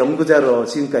 이 연구자로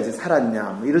지금까지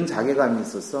살았냐, 뭐 이런 자괴감이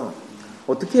있어서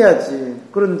어떻게 해야지.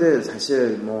 그런데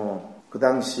사실 그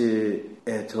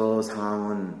당시에 저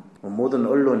상황은 모든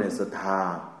언론에서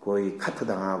다 거의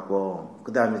카트당하고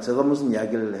그 다음에 제가 무슨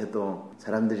이야기를 해도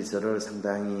사람들이 저를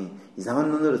상당히 이상한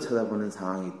눈으로 쳐다보는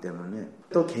상황이기 때문에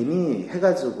또 괜히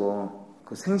해가지고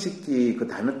그 생식기 그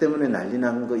단어 때문에 난리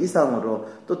난 거 이상으로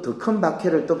또 더 큰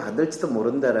박해를 또 받을지도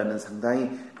모른다라는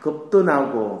상당히 겁도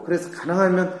나고 그래서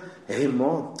가능하면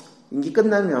임기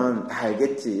끝나면 다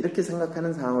알겠지 이렇게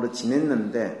생각하는 상황으로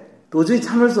지냈는데 도저히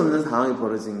참을 수 없는 상황이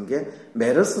벌어진 게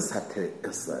메르스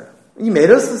사태였어요. 이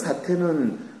메르스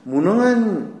사태는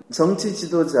무능한 정치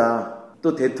지도자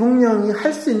또 대통령이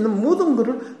할 수 있는 모든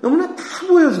것을 너무나 다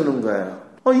보여주는 거예요.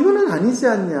 이거는 아니지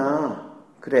않냐.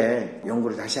 그래,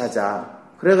 연구를 다시 하자.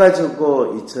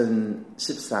 그래가지고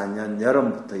 2014년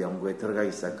여름부터 연구에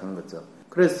들어가기 시작한 거죠.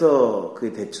 그래서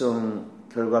그 대충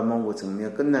결과mon고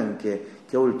정리가 끝난 게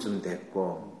겨울쯤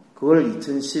됐고 그걸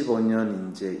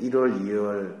 2015년 이제 1월,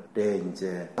 2월에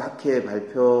이제 학회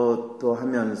발표도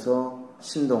하면서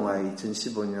신동아에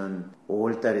 2015년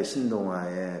 5월달에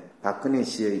신동아에 박근혜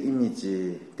씨의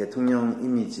이미지, 대통령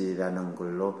이미지라는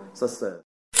걸로 썼어요.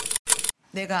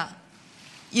 내가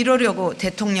이러려고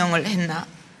대통령을 했나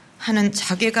하는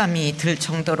자괴감이 들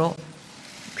정도로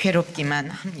괴롭기만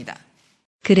합니다.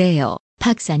 그래요,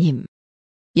 박사님.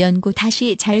 연구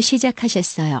다시 잘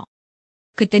시작하셨어요.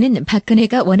 그때는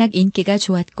박근혜가 워낙 인기가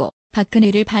좋았고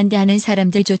박근혜를 반대하는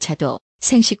사람들조차도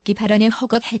생식기 발언에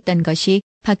허겁했던 것이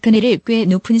박근혜를 꽤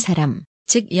높은 사람,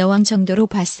 즉 여왕 정도로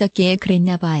봤었기에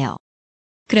그랬나 봐요.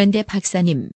 그런데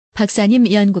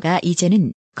박사님 연구가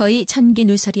이제는 거의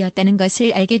천기누설이었다는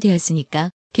것을 알게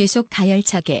되었으니까 계속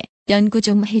가열차게 연구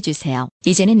좀 해주세요.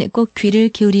 이제는 꼭 귀를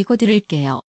기울이고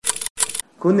들을게요.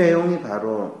 그 내용이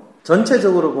바로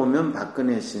전체적으로 보면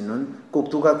박근혜 씨는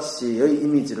꼭두각 씨의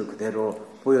이미지를 그대로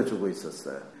보여주고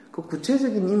있었어요. 그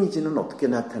구체적인 이미지는 어떻게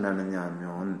나타나느냐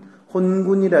하면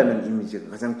혼군이라는 이미지가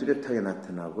가장 뚜렷하게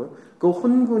나타나고 그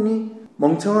혼군이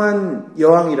멍청한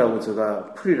여왕이라고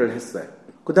제가 풀이를 했어요.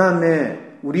 그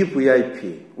다음에 우리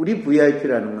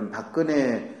VIP라는 건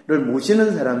박근혜를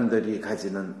모시는 사람들이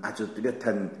가지는 아주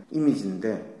뚜렷한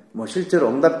이미지인데 실제로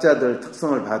응답자들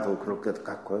특성을 봐도 그럴 것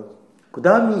같고요. 그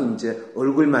다음이 이제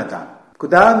얼굴마다, 그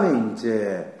다음에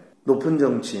이제 높은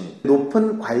정치인,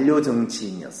 높은 관료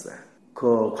정치인이었어요.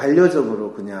 그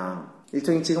관료적으로 그냥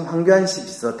일종의 지금 황교안 씨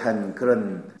비슷한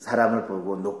그런 사람을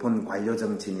보고 높은 관료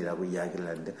정치인이라고 이야기를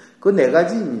하는데 그 네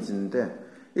가지 이미지인데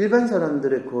일반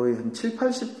사람들의 거의 한 7,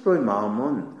 80%의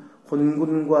마음은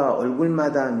혼군과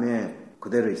얼굴마담에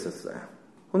그대로 있었어요.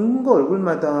 혼군과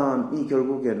얼굴마담이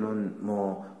결국에는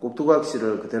꼭두각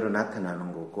씨를 그대로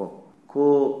나타나는 거고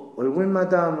그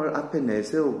얼굴마담을 앞에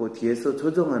내세우고 뒤에서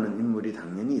조정하는 인물이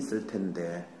당연히 있을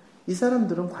텐데 이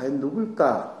사람들은 과연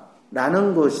누굴까?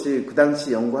 라는 것이 그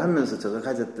당시 연구하면서 제가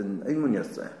가졌던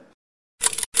의문이었어요.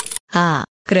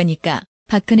 그러니까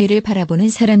박근혜를 바라보는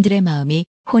사람들의 마음이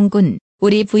혼군,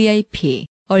 우리 VIP,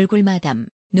 얼굴마담,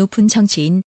 높은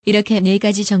정치인 이렇게 네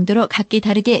가지 정도로 각기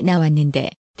다르게 나왔는데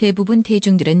대부분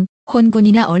대중들은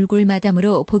혼군이나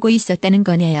얼굴마담으로 보고 있었다는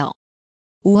거네요.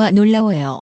 우와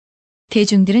놀라워요.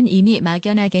 대중들은 이미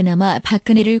막연하게나마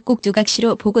박근혜를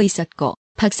꼭두각시로 보고 있었고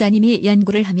박사님이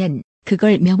연구를 하면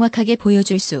그걸 명확하게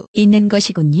보여줄 수 있는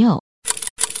것이군요.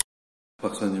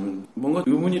 박사님은 뭔가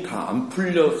의문이 다 안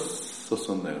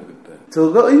풀렸었나요 그때?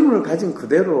 제가 의문을 가진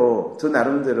그대로 저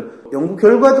나름대로 연구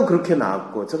결과도 그렇게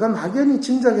나왔고 제가 막연히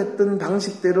짐작했던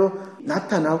방식대로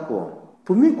나타나고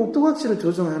분명히 꼭두각시를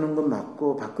조정하는 건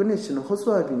맞고 박근혜 씨는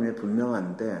허수아비임에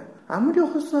분명한데 아무리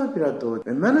허수아비라도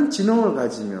웬만한 지능을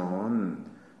가지면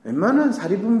웬만한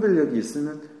사리분별력이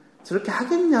있으면 저렇게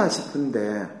하겠냐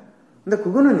싶은데 근데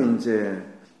그거는 이제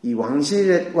이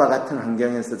왕실과 같은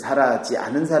환경에서 자라지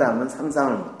않은 사람은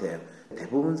상상을 못해요.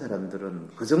 대부분 사람들은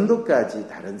그 정도까지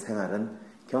다른 생활은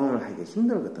경험을 하기가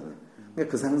힘들거든요.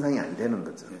 그러니까 그 상상이 안 되는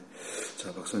거죠. 자,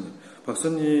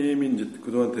 박사님이 이제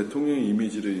그동안 대통령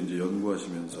이미지를 이제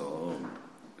연구하시면서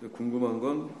궁금한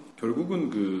건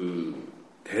결국은 그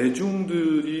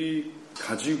대중들이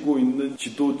가지고 있는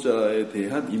지도자에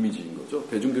대한 이미지인 거죠.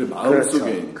 대중들의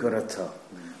마음속에 있는. 그렇죠.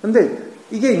 근데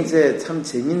이게 이제 참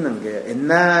재밌는 게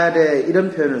옛날에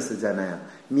이런 표현을 쓰잖아요.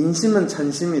 민심은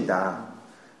천심이다.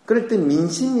 그럴 때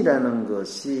민심이라는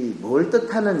것이 뭘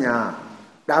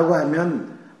뜻하느냐라고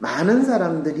하면 많은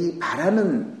사람들이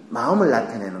바라는 마음을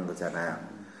나타내는 거잖아요.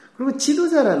 그리고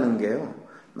지도자라는 게요.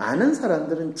 많은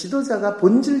사람들은 지도자가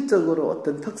본질적으로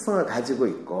어떤 특성을 가지고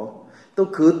있고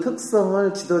또 그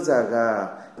특성을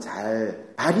지도자가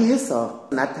잘 발휘해서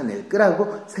나타낼 거라고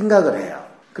생각을 해요.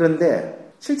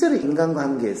 그런데 실제로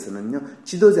인간관계에서는요.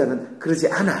 지도자는 그러지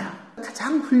않아요.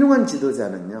 가장 훌륭한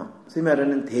지도자는요. 소위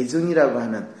말하는 대중이라고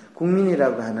하는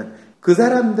국민이라고 하는 그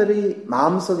사람들이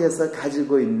마음속에서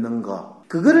가지고 있는 거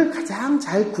그거를 가장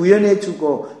잘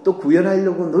구현해주고 또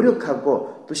구현하려고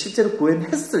노력하고 또 실제로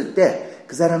구현했을 때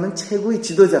그 사람은 최고의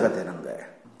지도자가 되는 거예요.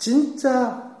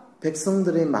 진짜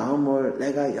백성들의 마음을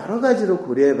내가 여러 가지로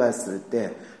고려해 봤을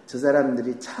때 저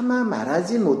사람들이 차마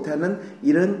말하지 못하는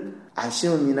이런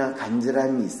아쉬움이나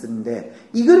간절함이 있는데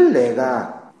이거를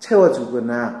내가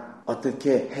채워주거나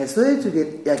어떻게 해소해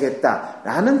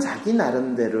주야겠다라는 자기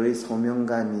나름대로의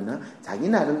소명감이나 자기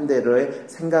나름대로의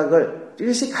생각을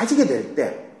뚜렷이 가지게 될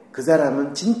때 그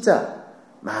사람은 진짜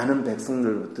많은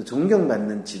백성들로부터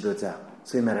존경받는 지도자,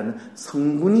 소위 말하는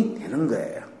성군이 되는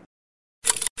거예요.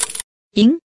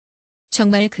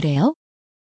 정말 그래요?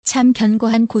 참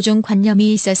견고한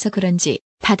고정관념이 있어서 그런지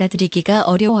받아들이기가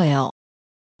어려워요.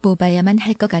 뽑아야만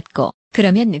할 것 같고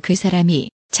그러면 그 사람이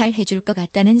잘 해줄 것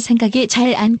같다는 생각이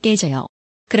잘 안 깨져요.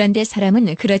 그런데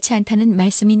사람은 그렇지 않다는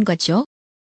말씀인 거죠?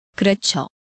 그렇죠.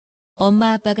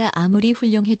 엄마 아빠가 아무리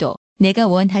훌륭해도 내가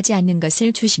원하지 않는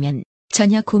것을 주시면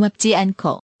전혀 고맙지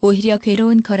않고 오히려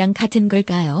괴로운 거랑 같은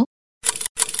걸까요?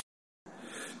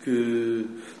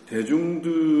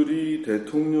 대중들이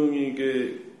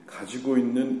대통령에게 가지고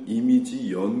있는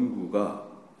이미지 연구가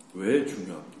왜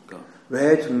중요합니까?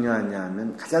 왜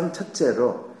중요하냐면 가장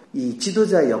첫째로 이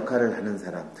지도자 역할을 하는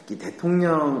사람, 특히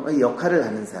대통령의 역할을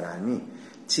하는 사람이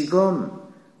지금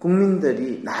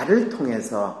국민들이 나를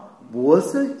통해서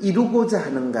무엇을 이루고자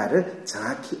하는가를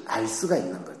정확히 알 수가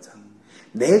있는 거죠.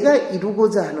 내가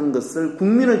이루고자 하는 것을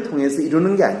국민을 통해서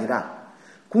이루는 게 아니라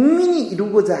국민이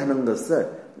이루고자 하는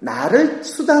것을 나를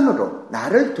수단으로,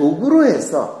 나를 도구로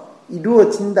해서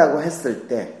이루어진다고 했을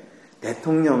때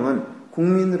대통령은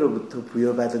국민으로부터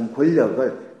부여받은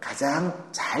권력을 가장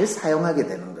잘 사용하게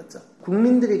되는 거죠.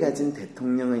 국민들이 가진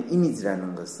대통령의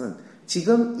이미지라는 것은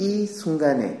지금 이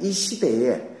순간에, 이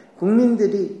시대에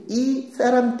국민들이 이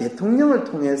사람 대통령을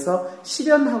통해서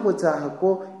실현하고자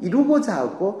하고 이루고자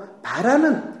하고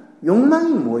바라는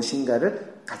욕망이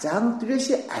무엇인가를 가장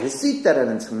뚜렷이 알 수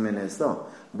있다는 측면에서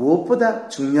무엇보다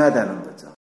중요하다는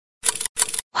거죠.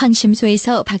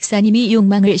 황심소에서 박사님이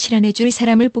욕망을 실현해 줄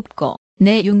사람을 뽑고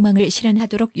내 욕망을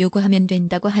실현하도록 요구하면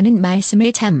된다고 하는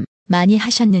말씀을 참 많이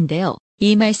하셨는데요.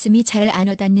 이 말씀이 잘 안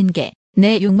와닿는 게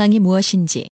내 욕망이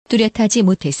무엇인지 뚜렷하지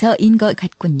못해서인 것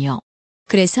같군요.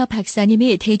 그래서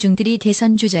박사님이 대중들이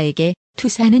대선 주자에게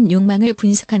투사하는 욕망을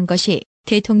분석한 것이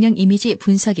대통령 이미지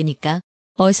분석이니까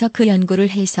어서 그 연구를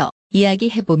해서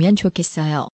이야기해보면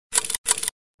좋겠어요.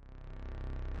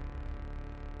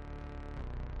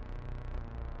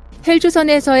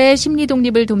 헬조선에서의 심리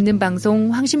독립을 돕는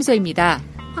방송 황심소입니다.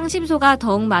 황심소가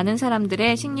더욱 많은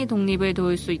사람들의 심리 독립을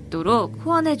도울 수 있도록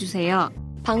후원해주세요.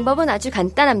 방법은 아주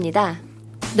간단합니다.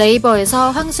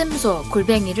 네이버에서 황심소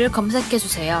를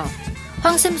검색해주세요.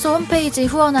 황심소 홈페이지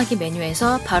후원하기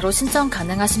메뉴에서 바로 신청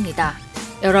가능하십니다.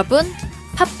 여러분,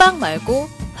 팟빵 말고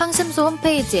황심소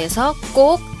홈페이지에서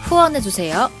꼭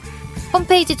후원해주세요.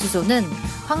 홈페이지 주소는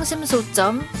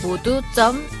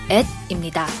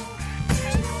황심소.modu.at입니다.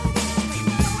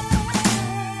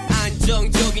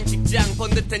 안정적인 직장,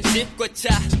 번듯한 집과 차,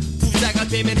 부자가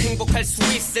되면 행복할 수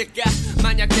있을까?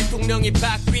 만약 대통령이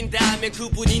바뀐다면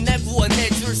그분이 날 구원해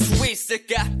줄 수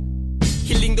있을까?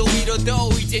 힐링도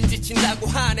위로도 이젠 지친다고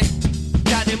하네.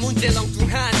 다들 문제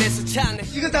엉뚱한 데서 찾네.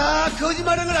 이거 다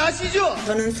거짓말인 걸 아시죠?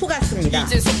 저는 속았습니다.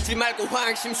 이젠 속지 말고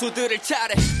황심소들을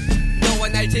차례. 너와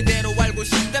날 제대로 알고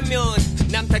싶다면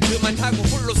남 탓 그만하고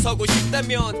홀로 서고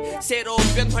싶다면 새로운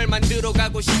변화를 만들어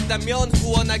가고 싶다면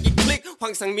후원하기 클릭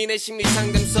황상민의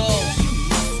심리상담소.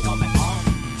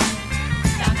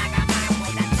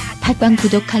 팟빵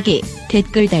구독하기,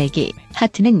 댓글 달기,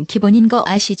 하트는 기본인 거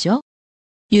아시죠?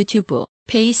 유튜브,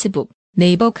 페이스북,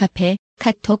 네이버 카페,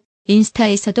 카톡,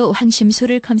 인스타에서도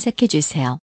황심소를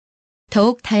검색해주세요.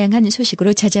 더욱 다양한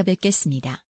소식으로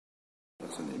찾아뵙겠습니다.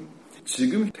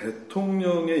 지금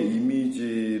대통령의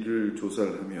이미지를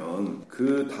조사를 하면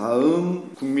그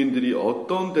다음 국민들이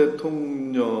어떤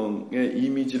대통령의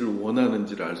이미지를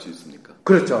원하는지를 알 수 있습니까?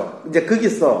 그렇죠. 이제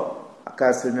거기서 아까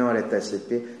아까 설명을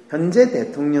했다시피 현재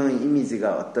대통령의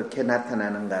이미지가 어떻게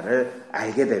나타나는가를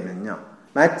알게 되면요.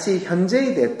 마치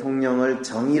현재의 대통령을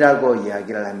정의라고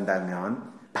이야기를 한다면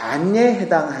반에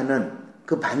해당하는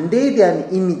그 반대에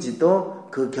대한 이미지도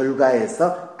그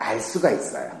결과에서 알 수가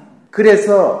있어요.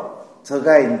 그래서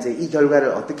제가 이제 이 결과를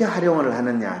어떻게 활용을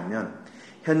하느냐 하면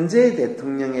현재의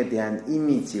대통령에 대한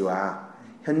이미지와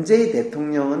현재의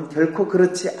대통령은 결코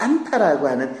그렇지 않다라고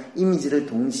하는 이미지를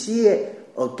동시에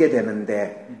얻게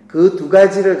되는데 그 두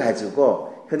가지를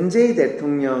가지고 현재의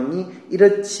대통령이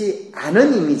이렇지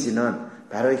않은 이미지는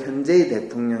바로 현재의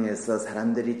대통령에서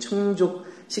사람들이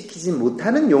충족시키지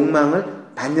못하는 욕망을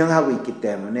반영하고 있기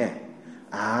때문에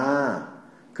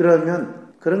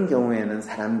그러면 그런 경우에는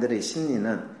사람들의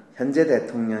심리는 현재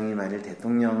대통령이 만일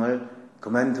대통령을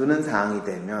그만두는 상황이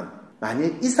되면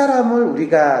만일 이 사람을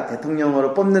우리가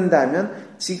대통령으로 뽑는다면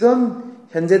지금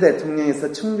현재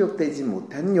대통령에서 충족되지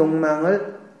못한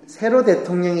욕망을 새로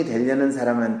대통령이 되려는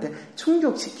사람한테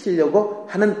충족시키려고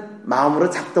하는 마음으로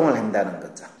작동을 한다는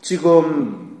거죠.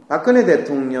 지금 박근혜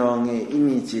대통령의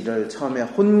이미지를 처음에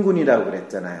혼군이라고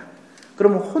그랬잖아요.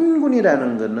 그러면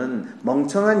혼군이라는 거는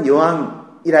멍청한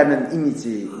여왕이라는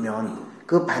이미지면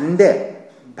그 반대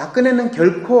박근혜는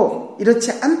결코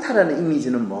이렇지 않다라는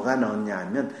이미지는 뭐가 나왔냐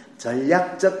하면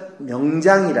전략적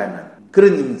명장이라는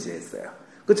그런 이미지였어요.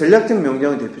 그 전략적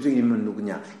명장의 대표적인 인물은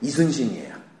누구냐?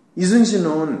 이순신이에요.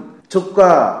 이순신은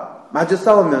적과 마주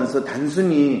싸우면서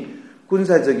단순히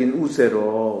군사적인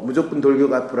우세로 무조건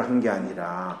돌격 앞으로 한 게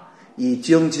아니라 이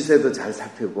지형지세도 잘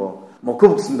살피고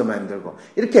거북선도 만들고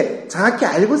이렇게 정확히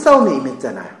알고 싸움에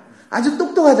임했잖아요. 아주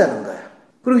똑똑하다는 거야.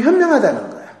 그리고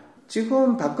현명하다는 거야.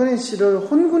 지금 박근혜 씨를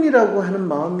혼군이라고 하는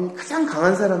마음이 가장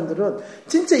강한 사람들은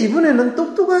진짜 이번에는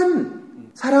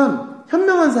똑똑한 사람,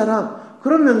 현명한 사람,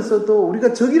 그러면서도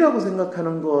우리가 적이라고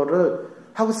생각하는 거를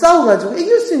하고 싸워가지고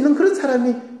이길 수 있는 그런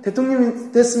사람이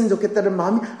대통령이 됐으면 좋겠다는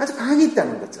마음이 아주 강하게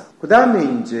있다는 거죠. 그 다음에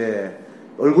이제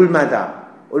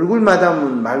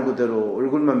얼굴마담은 말 그대로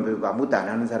얼굴만 배우고 아무것도 안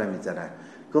하는 사람 있잖아요.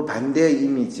 그 반대의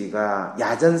이미지가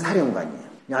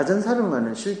야전사령관이에요.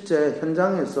 야전사령관은 실제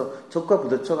현장에서 적과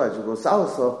부딪혀가지고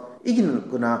싸워서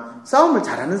이기거나 싸움을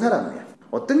잘하는 사람이에요.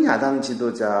 어떤 야당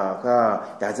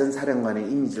지도자가 야전사령관의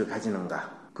이미지를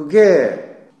가지는가?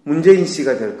 그게 문재인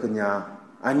씨가 될 거냐?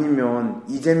 아니면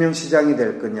이재명 시장이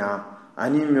될 거냐?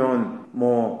 아니면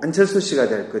안철수 씨가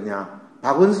될 거냐?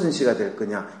 박원순 씨가 될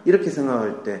거냐? 이렇게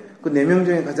생각할 때 그 4명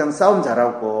중에 가장 싸움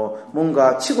잘하고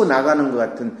뭔가 치고 나가는 것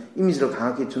같은 이미지를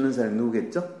강하게 주는 사람이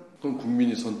누구겠죠? 그럼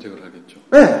국민이 선택을 하겠죠.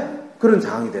 네, 그런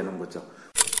상황이 되는 거죠.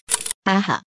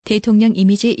 대통령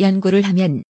이미지 연구를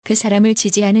하면 그 사람을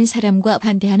지지하는 사람과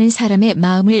반대하는 사람의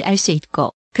마음을 알 수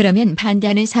있고, 그러면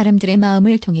반대하는 사람들의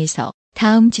마음을 통해서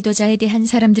다음 지도자에 대한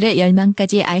사람들의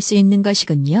열망까지 알 수 있는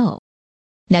것이군요.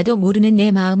 나도 모르는 내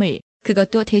마음을,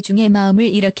 그것도 대중의 마음을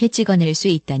이렇게 찍어낼 수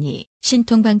있다니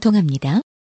신통방통합니다.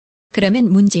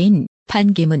 그러면 문재인,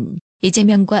 반기문,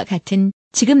 이재명과 같은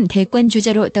지금 대권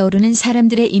주자로 떠오르는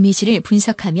사람들의 이미지를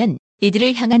분석하면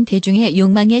이들을 향한 대중의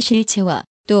욕망의 실체와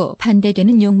또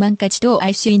반대되는 욕망까지도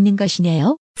알 수 있는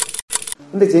것이네요.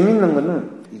 근데 재밌는 거는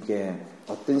이게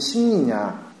어떤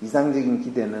심리냐, 이상적인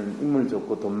기대는 인물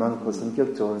좋고 돈 많고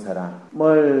성격 좋은 사람,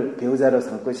 뭘 배우자로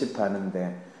삼고 싶어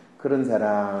하는데 그런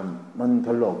사람은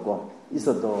별로 없고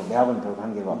있어도 내하고는 별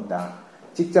관계가 없다.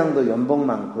 직장도 연봉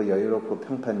많고 여유롭고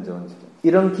평판 좋은 직장.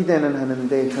 이런 기대는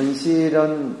하는데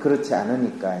현실은 그렇지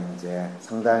않으니까 이제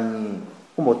상당히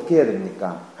그럼 어떻게 해야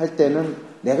됩니까? 할 때는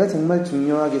내가 정말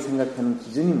중요하게 생각하는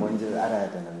기준이 뭔지를 알아야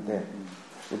되는데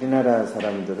우리나라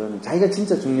사람들은 자기가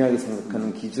진짜 중요하게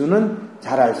생각하는 기준은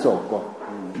잘 알 수 없고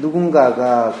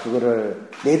누군가가 그거를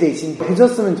내 대신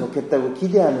해줬으면 좋겠다고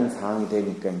기대하는 상황이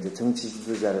되니까 이제 정치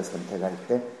지도자를 선택할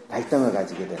때 갈등을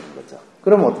가지게 되는 거죠.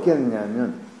 그럼 어떻게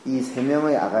하느냐면 이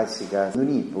 3명의 아가씨가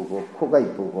눈이 이쁘고 코가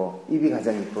이쁘고 입이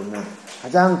가장 이쁘면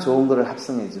가장 좋은 거를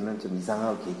합성해주면 좀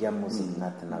이상하고 괴기한 모습이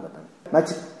나타나거든.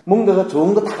 마치 뭔가가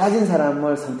좋은 거 다 가진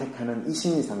사람을 선택하는 이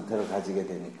심리 상태를 가지게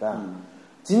되니까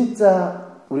진짜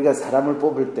우리가 사람을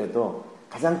뽑을 때도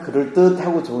가장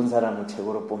그럴듯하고 좋은 사람을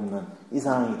최고로 뽑는 이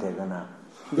상황이 되거나.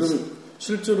 그럼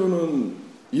실제로는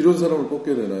이런 사람을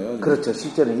뽑게 되나요? 아니면? 그렇죠.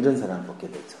 실제로는 이런 사람을 뽑게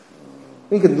되죠.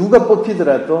 그러니까 누가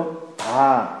뽑히더라도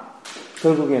다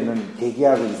결국에는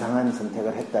괴기하고 이상한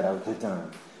선택을 했다라고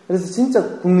결정합니다. 그래서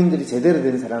진짜 국민들이 제대로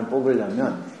된 사람을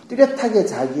뽑으려면 뚜렷하게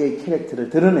자기의 캐릭터를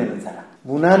드러내는 사람,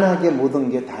 무난하게 모든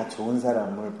게 다 좋은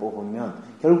사람을 뽑으면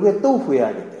결국에 또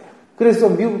후회하게 돼요. 그래서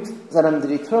미국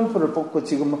사람들이 트럼프를 뽑고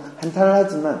지금 한탄을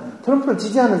하지만 트럼프를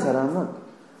지지하는 사람은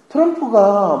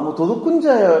트럼프가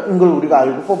도둑꾼자인 걸 우리가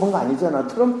알고 뽑은 거 아니잖아.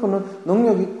 트럼프는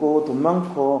능력 있고 돈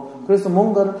많고 그래서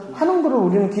뭔가를 하는 거를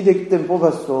우리는 기대했기 때문에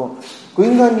뽑았어. 그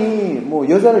인간이 뭐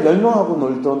여자를 10명하고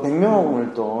놀던 100명하고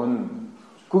놀던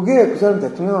그게 그 사람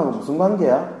대통령하고 무슨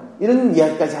관계야? 이런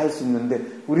이야기까지 할 수 있는데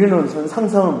우리는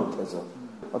상상을 못해서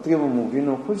어떻게 보면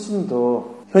우리는 훨씬 더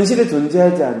현실에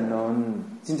존재하지 않는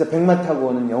진짜 백마 타고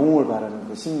오는 영웅을 바라는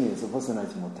그 심리에서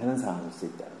벗어나지 못하는 상황일 수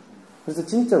있다. 그래서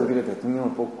진짜 우리가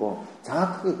대통령을 뽑고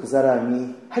정확하게 그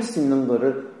사람이 할 수 있는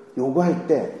거를 요구할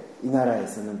때 이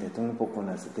나라에서는 대통령 뽑고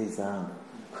나서 더 이상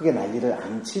크게 난리를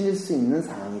안 칠 수 있는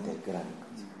상황이 될 거라는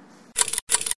거죠.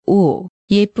 5.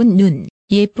 예쁜 눈,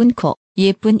 예쁜 코,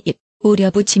 예쁜 입,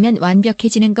 오려붙이면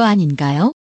완벽해지는 거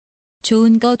아닌가요?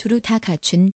 좋은 거 두루 다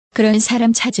갖춘 그런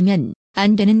사람 찾으면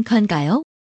안 되는 건가요?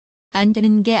 안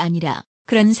되는 게 아니라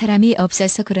그런 사람이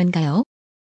없어서 그런가요?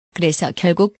 그래서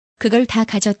결국 그걸 다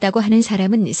가졌다고 하는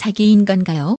사람은 사기인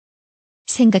건가요?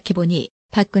 생각해보니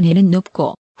박근혜는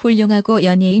높고 훌륭하고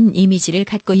연예인 이미지를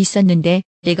갖고 있었는데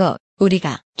이거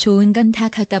우리가 좋은 건 다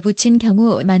갖다 붙인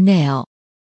경우 많네요.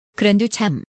 그런데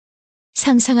참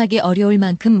상상하기 어려울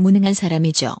만큼 무능한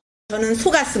사람이죠. 저는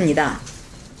속았습니다.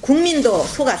 국민도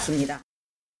속았습니다.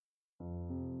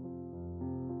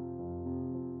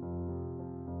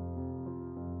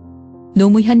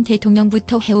 노무현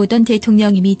대통령부터 해오던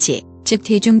대통령 이미지, 즉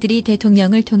대중들이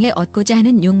대통령을 통해 얻고자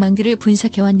하는 욕망들을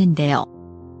분석해왔는데요.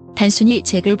 단순히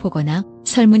책을 보거나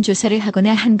설문조사를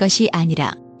하거나 한 것이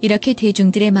아니라 이렇게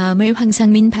대중들의 마음을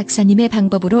황상민 박사님의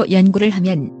방법으로 연구를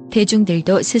하면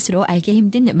대중들도 스스로 알기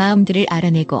힘든 마음들을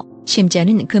알아내고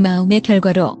심지어는 그 마음의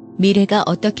결과로 미래가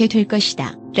어떻게 될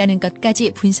것이다 라는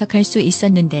것까지 분석할 수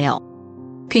있었는데요.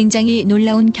 굉장히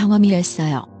놀라운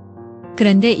경험이었어요.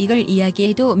 그런데 이걸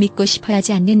이야기해도 믿고 싶어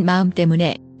하지 않는 마음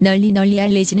때문에 널리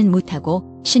알리지는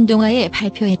못하고 신동아에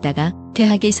발표했다가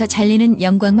대학에서 잘리는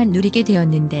영광만 누리게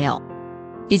되었는데요.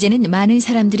 이제는 많은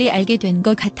사람들이 알게 된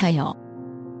것 같아요.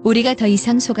 우리가 더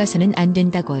이상 속아서는 안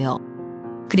된다고요.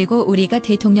 그리고 우리가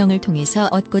대통령을 통해서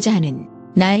얻고자 하는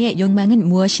나의 욕망은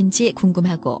무엇인지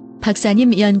궁금하고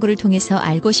박사님 연구를 통해서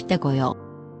알고 싶다고요.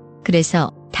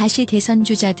 그래서 다시 대선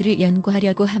주자들을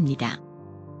연구하려고 합니다.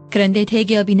 그런데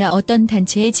대기업이나 어떤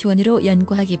단체의 지원으로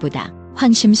연구하기보다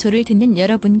황심소를 듣는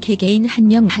여러분 개개인 한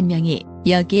명 한 명이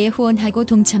여기에 후원하고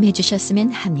동참해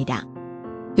주셨으면 합니다.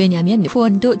 왜냐하면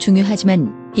후원도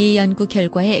중요하지만 이 연구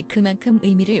결과에 그만큼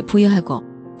의미를 부여하고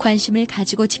관심을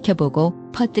가지고 지켜보고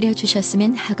퍼뜨려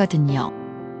주셨으면 하거든요.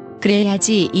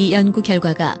 그래야지 이 연구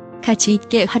결과가 가치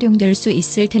있게 활용될 수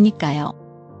있을 테니까요.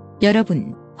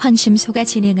 여러분, 황심소가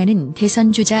진행하는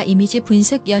대선 주자 이미지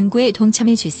분석 연구에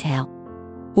동참해 주세요.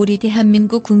 우리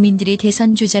대한민국 국민들이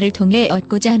대선 주자를 통해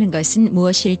얻고자 하는 것은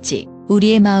무엇일지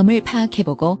우리의 마음을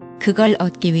파악해보고 그걸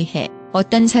얻기 위해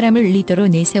어떤 사람을 리더로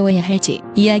내세워야 할지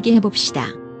이야기해봅시다.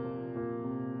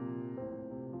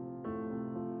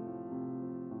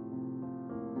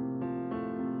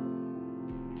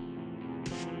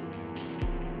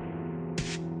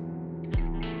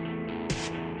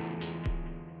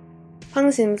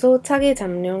 황심소 차기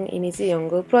잠룡 이미지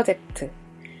연구 프로젝트.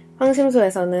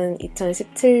 황심소에서는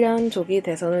 2017년 조기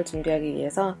대선을 준비하기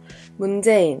위해서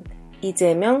문재인,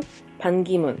 이재명,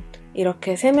 반기문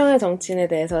이렇게 3명의 정치인에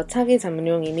대해서 차기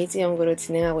잠룡 이미지 연구를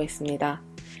진행하고 있습니다.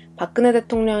 박근혜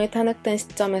대통령이 탄핵된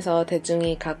시점에서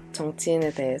대중이 각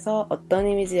정치인에 대해서 어떤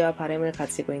이미지와 바람을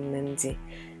가지고 있는지,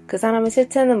 그 사람의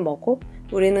실체는 뭐고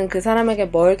우리는 그 사람에게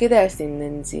뭘 기대할 수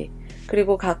있는지,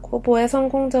 그리고 각 후보의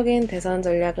성공적인 대선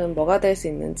전략은 뭐가 될 수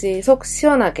있는지 속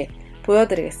시원하게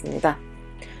보여드리겠습니다.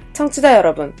 청취자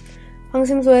여러분,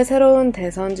 황심소의 새로운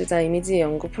대선 주자 이미지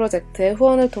연구 프로젝트에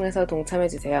후원을 통해서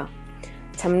동참해주세요.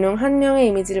 잠룡 1명의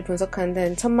이미지를 분석하는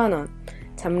데는 1,000만원,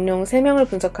 잠룡 3명을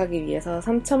분석하기 위해서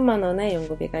 3,000만원의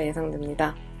연구비가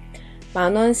예상됩니다.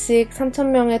 만원씩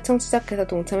 3,000명의 청취자께서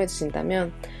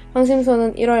동참해주신다면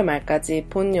황심소는 1월 말까지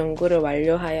본 연구를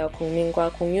완료하여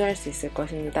국민과 공유할 수 있을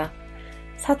것입니다.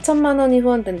 4,000만원이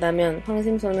후원된다면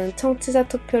황심소는 청취자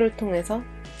투표를 통해서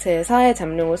제4의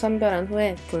잠룡을 선별한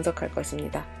후에 분석할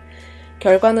것입니다.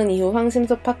 결과는 이후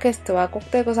황심소 팟캐스트와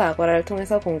꼭대구사 아고라를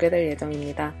통해서 공개될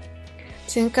예정입니다.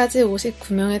 지금까지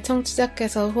 59명의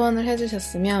청취자께서 후원을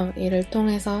해주셨으며 이를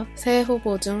통해서 새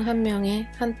후보 중 1명의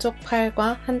한쪽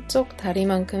팔과 한쪽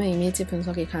다리만큼의 이미지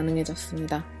분석이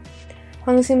가능해졌습니다.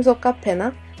 황심소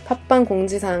카페나 팟빵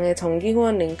공지사항의 정기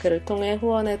후원 링크를 통해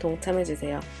후원에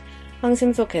동참해주세요.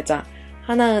 황심소 계좌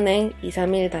하나은행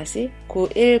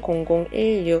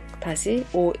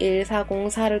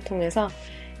 231-231-00016-51404를 통해서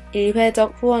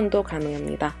일회적 후원도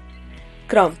가능합니다.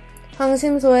 그럼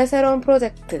황심소의 새로운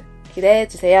프로젝트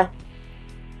기대해주세요.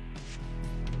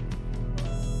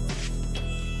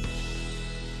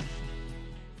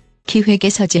 기획의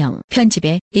서지영,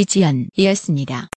 편집의 이지연이었습니다.